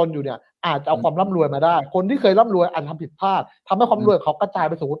จนอยู่เนี่ยอาจจะเอาความร่ำรวยมาได้คนที่เคยร่ำรวยอาจทำผิดพลาดทำให้ความรวยเขากระจาย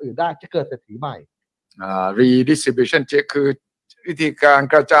ไปสู่คนอื่นได้จะเกิดเศรษฐีใหม่redistribution คือวิธีการ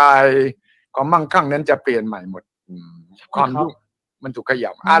กระจายความมั่งคั่งนั้นจะเปลี่ยนใหม่หมดความยุ่งมันถูกขยั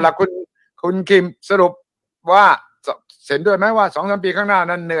บแล้วคุณคิมสรุปว่าเห็นด้วยไหมว่า 2-3 ปีข้างหน้า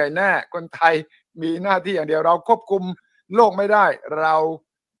นั้นเหนื่อยแน่คนไทยมีหน้าที่อย่างเดียวเราควบคุมโลกไม่ได้เรา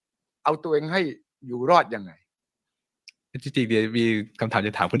เอาตัวเองให้อยู่รอดยังไงจริงๆเดี๋ยวมีคำถามจ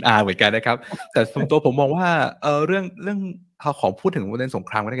ะถามคุณอาเหมือนกันนะครับแต่ส่วนตัวผมมองว่าเรื่องของพูดถึงประเด็นสง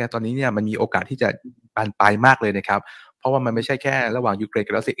ครามกันตอนนี้เนี่ยมันมีโอกาสที่จะบานปลายมากเลยนะครับเพราะว่ามันไม่ใช่แค่ระหว่างยูเครน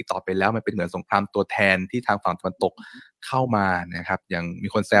กับรัสเซียอีกต่อไปแล้วมันเป็นเหมือนสงครามตัวแทนที่ทางฝั่งตะวันตกเข้ามานะครับอย่างมี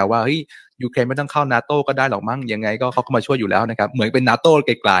คนแซวว่าเฮ้ยยูเครนไม่ต้องเข้า NATO ก็ได้หรอกมั้งยังไงก็เขาก็มาช่วยอยู่แล้วนะครับเหมือนเป็น NATO ไก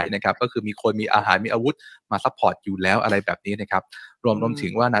ลๆนะครับก็คือมีคนมีอาหารมีอาวุธมาซัพพอร์ตอยู่แล้วอะไรแบบนี้นะครับรวมถึ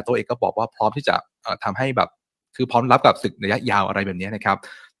งว่า NATO เองก็บอกว่าพร้อมที่จะทำให้แบบคือพร้อมรับกับศึกระยะยาวอะไรแบบนี้นะครับ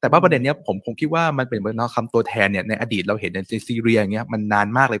แต่ว่าประเด็นนี้ผมคงคิดว่ามันเป็นเหมือนคำตัวแทนเนี่ยในอดีตเราเห็นในซีเรียอย่างเงี้ยมันนาน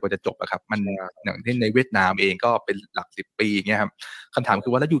มากเลยกว่าจะจบอะครับมันอย่างที่ในเวียดนามเองก็เป็นหลัก10 ปีอย่างเงี้ยครับคำถามคื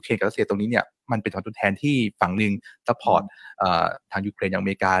อว่าแล้วยูเครนกับรัสเซียตรงนี้เนี่ยมันเป็นตัวแทนที่ฝั่งหนึ่งซัพพอร์ตทางยูเครนอย่างอเ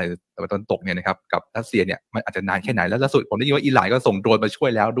มริกาหรือตะวันตกเนี่ยนะครับกับรัสเซียเนี่ยมันอาจจะนานแค่ไหนแล้วล่าสุดผมได้ยินว่าอิหร่านก็ส่งโดรนมาช่วย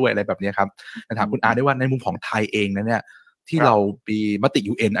แล้วด้วยอะไรแบบนี้ครับถามคุณอาได้ว่าในมุมของไทยเองนะเนี่ยที่เรามีมติ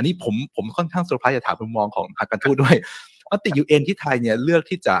UN อันนี้ผมค่อนข้างเซอร์ไพรส์จะถามมุมมองของทางการทูตด้วยมติ UN ที่ไทยเนี่ยเลือก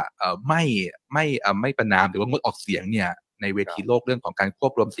ที่จะไม่ประนามหรือว่างดออกเสียงเนี่ยในเวทีโลกเรื่องของการคว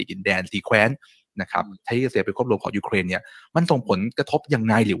บรวม4 ดินแดน4 แคว้นนะครับที่รัสเซียไปควบรวมของยูเครนเนี่ยมันส่งผลกระทบยัง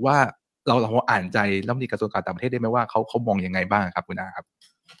ไงหรือว่าเราอ่านใจรัฐมนตรีกระทรวงการต่างประเทศได้ไหมว่าเขามองยังไงบ้างครับคุณอาครับ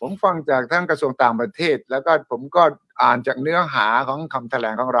ผมฟังจากทั้งกระทรวงต่างประเทศแล้วก็ผมก็อ่านจากเนื้อหาของคำแถล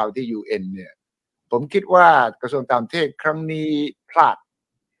งของเราที่ UN เนี่ยผมคิดว่ากระทรวงต่างประเทศครั้งนี้พลาด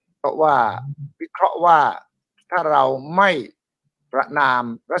เพราะว่าวิเคราะห์ว่าถ้าเราไม่ประนาม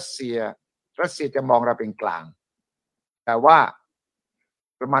รัสเซียจะมองเราเป็นกลางแต่ว่า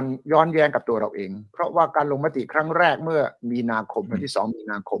มันย้อนแย้งกับตัวเราเองเพราะว่าการลงมติครั้งแรกเมื่อมีนาคมวันที่2 มี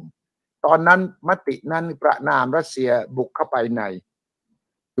นาคมตอนนั้นมตินั้นประนามรัสเซียบุกเข้าไปใน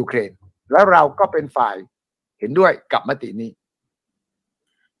ยูเครนแล้วเราก็เป็นฝ่ายเห็นด้วยกับมตินี้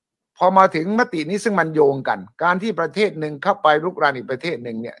พอมาถึงมตินี้ซึ่งมันโยงกันการที่ประเทศหนึ่งเข้าไปรุกรานอีกประเทศห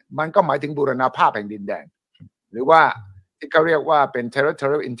นึ่งเนี่ยมันก็หมายถึงบูรณาภาพแห่งดินแดนหรือว่าที่เขาเรียกว่าเป็น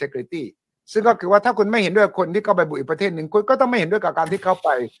territorial integrity ซึ่งก็คือว่าถ้าคุณไม่เห็นด้วยคนที่เข้าไปบุกอีกประเทศหนึ่งคุณก็ต้องไม่เห็นด้วยกับการที่เข้าไป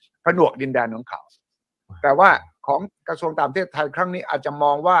ผนวกดินแดนของเขาแต่ว่าของกระทรวงต่างประเทศไทยครั้งนี้อาจจะม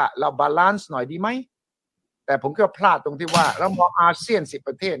องว่าเราบาลานซ์หน่อยดีไหมแต่ผมก็พลาดตรงที่ว่าเรามองอาเซียน10 ป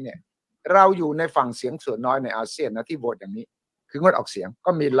ระเทศเนี่ยเราอยู่ในฝั่งเสียงส่วนน้อยในอาเซียนนะที่โหวตอย่างนี้คืองดออกเสียง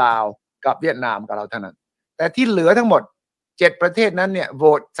ก็มีลาวกับเวียดนามกับเราเท่านั้นแต่ที่เหลือทั้งหมด7 ประเทศนั้นเนี่ยโหว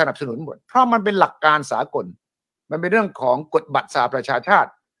ตสนับสนุนหมดเพราะมันเป็นหลักการสากลมันเป็นเรื่องของกฎบัตรสหประชาชาติ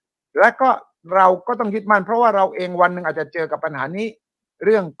และก็เราก็ต้องยึดมั่นเพราะว่าเราเองวันหนึ่งอาจจะเจอกับปัญหานี้เ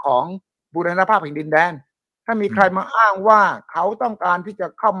รื่องของบูรณภาพแห่งดินแดนถ้ามีใครมาอ้างว่าเขาต้องการที่จะ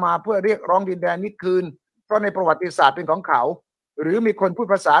เข้ามาเพื่อเรียกร้องดินแดนนี้คืนเพราะในประวัติศาสตร์เป็นของเขาหรือมีคนพูด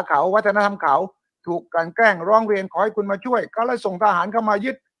ภาษาเขาวัฒนธรรมเขาถูกกันแกล้งร้องเรียนขอให้คุณมาช่วยก็เลยส่งทหารเข้ามา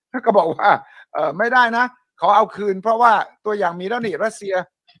ยึดถ้าก็บอกว่าไม่ได้นะขอเอาคืนเพราะว่าตัวอย่างมีแล้วนี่รัสเซีย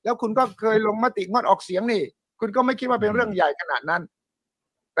แล้วคุณก็เคยลงมติงดออกเสียงนี่คุณก็ไม่คิดว่าเป็นเรื่องใหญ่ขนาดนั้น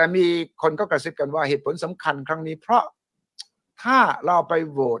แต่มีคนก็กระซิบกันว่าเหตุผลสำคัญครั้งนี้เพราะถ้าเราไป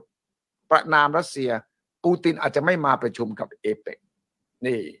โหวตประนามรัสเซียปูตินอาจจะไม่มาประชุมกับเอเปก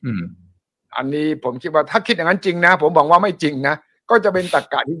นี่อันนี้ผมคิดว่าถ้าคิดอย่างนั้นจริงนะผมบอกว่าไม่จริงนะก็จะเป็นตรร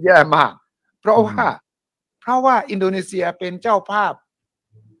กะที่แย่มากเพราะว่าอินโดนีเซียเป็นเจ้าภาพ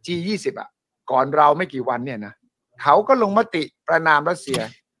G20 อ่ะก่อนเราไม่กี่วันเนี่ยนะเขาก็ลงมติประนามรัสเซีย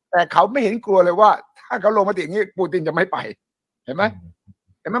แต่เขาไม่เห็นกลัวเลยว่าถ้าเขาลงมติอย่างนี้ปูตินจะไม่ไปเห็นไหม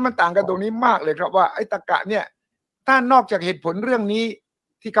มันต่างกันตรงนี้มากเลยครับว่าไอ้ตรรกะเนี่ยถ้านอกจากเหตุผลเรื่องนี้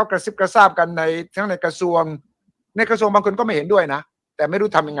ที่เขากระซิบกระซาบกันในทั้งในกระทรวงบางคนก็ไม่เห็นด้วยนะแต่ไม่รู้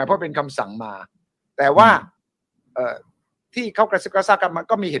ทำยังไงเพราะเป็นคำสั่งมาแต่ว่าที่เขากระซิบกระซาบกันมัน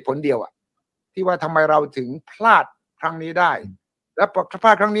ก็มีเหตุผลเดียวอะที่ว่าทำไมเราถึงพลาดครั้งนี้ได้และพล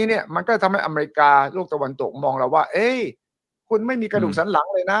าดครั้งนี้เนี่ยมันก็ทำให้อเมริกาโลกตะวันตกมองเราว่าเอ้ยคุณไม่มีกระดูกสันหลัง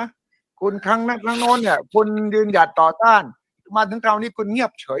เลยนะคุณครั้งโน้นเนี่ยคุณยืนหยัดต่อต้านมาถึงคราวนี้คุณเงีย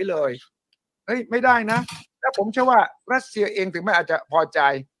บเฉยเลยเฮ้ยไม่ได้นะแล้วผมเชื่อว่ารัสเซียเองถึงแม้อาจจะพอ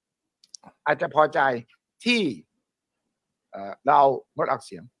ใจที่เรางดออกเ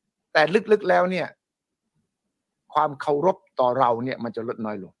สียงแต่ลึกๆแล้วเนี่ยความเคารพต่อเราเนี่ยมันจะลด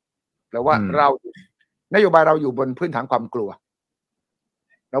น้อยลงแปลว่าเรานโยบายเราอยู่บนพื้นฐานความกลัว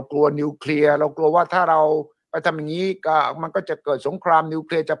เรากลัวนิวเคลียร์เรากลัวว่าถ้าเราไปทำอย่างนี้มันก็จะเกิดสงครามนิวเค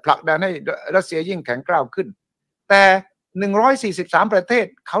ลียร์จะผลักดันให้รัสเซียยิ่งแข็งกร้าวขึ้นแต่ 143ประเทศ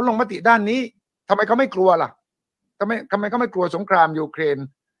เขาลงมติด้านนี้ทำไมเขาไม่กลัวล่ะทำไมเขาไม่กลัวสงครามยูเครน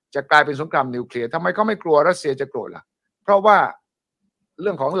จะกลายเป็นสงครามนิวเคลียร์ทำไมเขาไม่กลัวรัสเซียจะโกรธล่ะเพราะว่าเ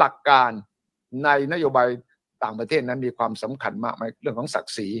รื่องของหลักการในนโยบายต่างประเทศนั้นมีความสำคัญมากไหมเรื่องของศัก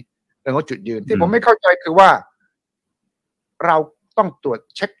ดิ์ศรีเรื่องของจุดยืนที่ผมไม่เข้าใจคือว่าเราต้องตรวจ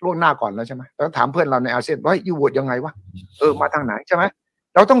เช็คล่วงหน้าก่อนแล้วใช่ไหมต้องถามเพื่อนเราในอาเซียนว่ายูโหวตยังไงวะมาทางไหนใช่ไหม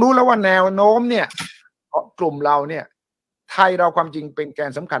เราต้องรู้แล้วว่าแนวโน้มเนี่ยกลุ่มเราเนี่ยไทยเราความจริงเป็นแก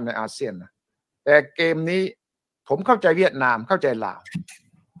นสำคัญในอาเซียนนะแต่เกมนี้ผมเข้าใจเวียดนามเข้าใจลาว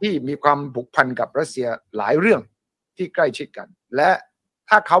ที่มีความผูกพันกับรัสเซียหลายเรื่องที่ใกล้ชิดกันและ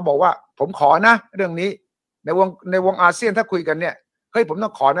ถ้าเขาบอกว่าผมขอนะเรื่องนี้ในวงอาเซียนถ้าคุยกันเนี่ยเฮ้ยผมต้อ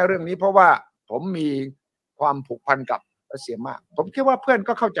งขอนะเรื่องนี้เพราะว่าผมมีความผูกพันกับรัสเซียมากผมคิดว่าเพื่อน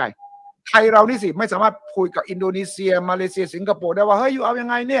ก็เข้าใจไทยเรานี่สิไม่สามารถคุยกับอินโดนีเซียมาเลเซียสิงคโปร์ได้ว่าเฮ้ยอยู่เอายัง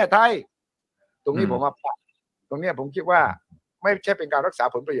ไงเนี่ยไทยตรงนี้ผมว่าตรงนี้ผมคิดว่าไม่ใช่เป็นการรักษา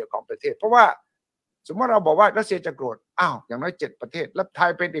ผลประโยชน์ของประเทศเพราะว่าสมมติเราบอกว่ารัสเซียจะโกรธอย่างน้อย7ประเทศแล้วไทย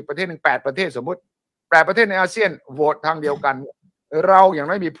เป็นอีกประเทศหนึ่ง8ประเทศสมมติ8ประเทศในอาเซียนโหวตทางเดียวกันเราอย่าง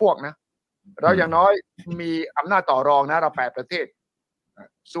น้อยมีพวกนะเราอย่างน้อยมีอำนาจต่อรองนะเรา8ประเทศ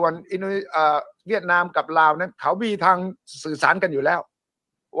ส่วนเวียดนามกับลาวนั้นเขามีทางสื่อสารกันอยู่แล้ว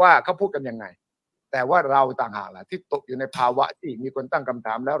ว่าเขาพูดกันยังไงแต่ว่าเราต่างหากล่ะที่ตกอยู่ในภาวะที่มีคนตั้งคำถ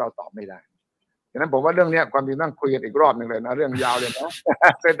ามแล้วเราตอบไม่ได้ฉะนั้นผมว่าเรื่องนี้ความจริงต้องคุยกันอีกรอบหนึ่งเลยนะเรื่องยาวเลยนะ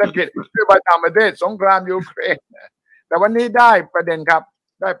เศรษฐกิจคือประจำประเทศสงครามยูเครนแต่วันนี้ได้ประเด็นครับ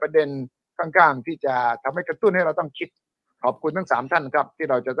ได้ประเด็นข้างๆที่จะทำให้กระตุ้นให้เราต้องคิดขอบคุณทั้ง3ท่านครับที่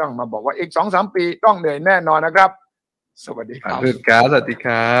เราจะต้องมาบอกว่าอีก 2-3 ปีต้องเหนื่อยแน่นอนนะครับสวัสดีครับสวัสดีค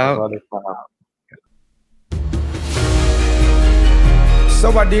รับสวัสดีครับส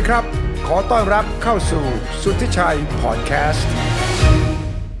วัสดีครับขอต้อนรับเข้าสู่สุทธิชัยพอดแคสต์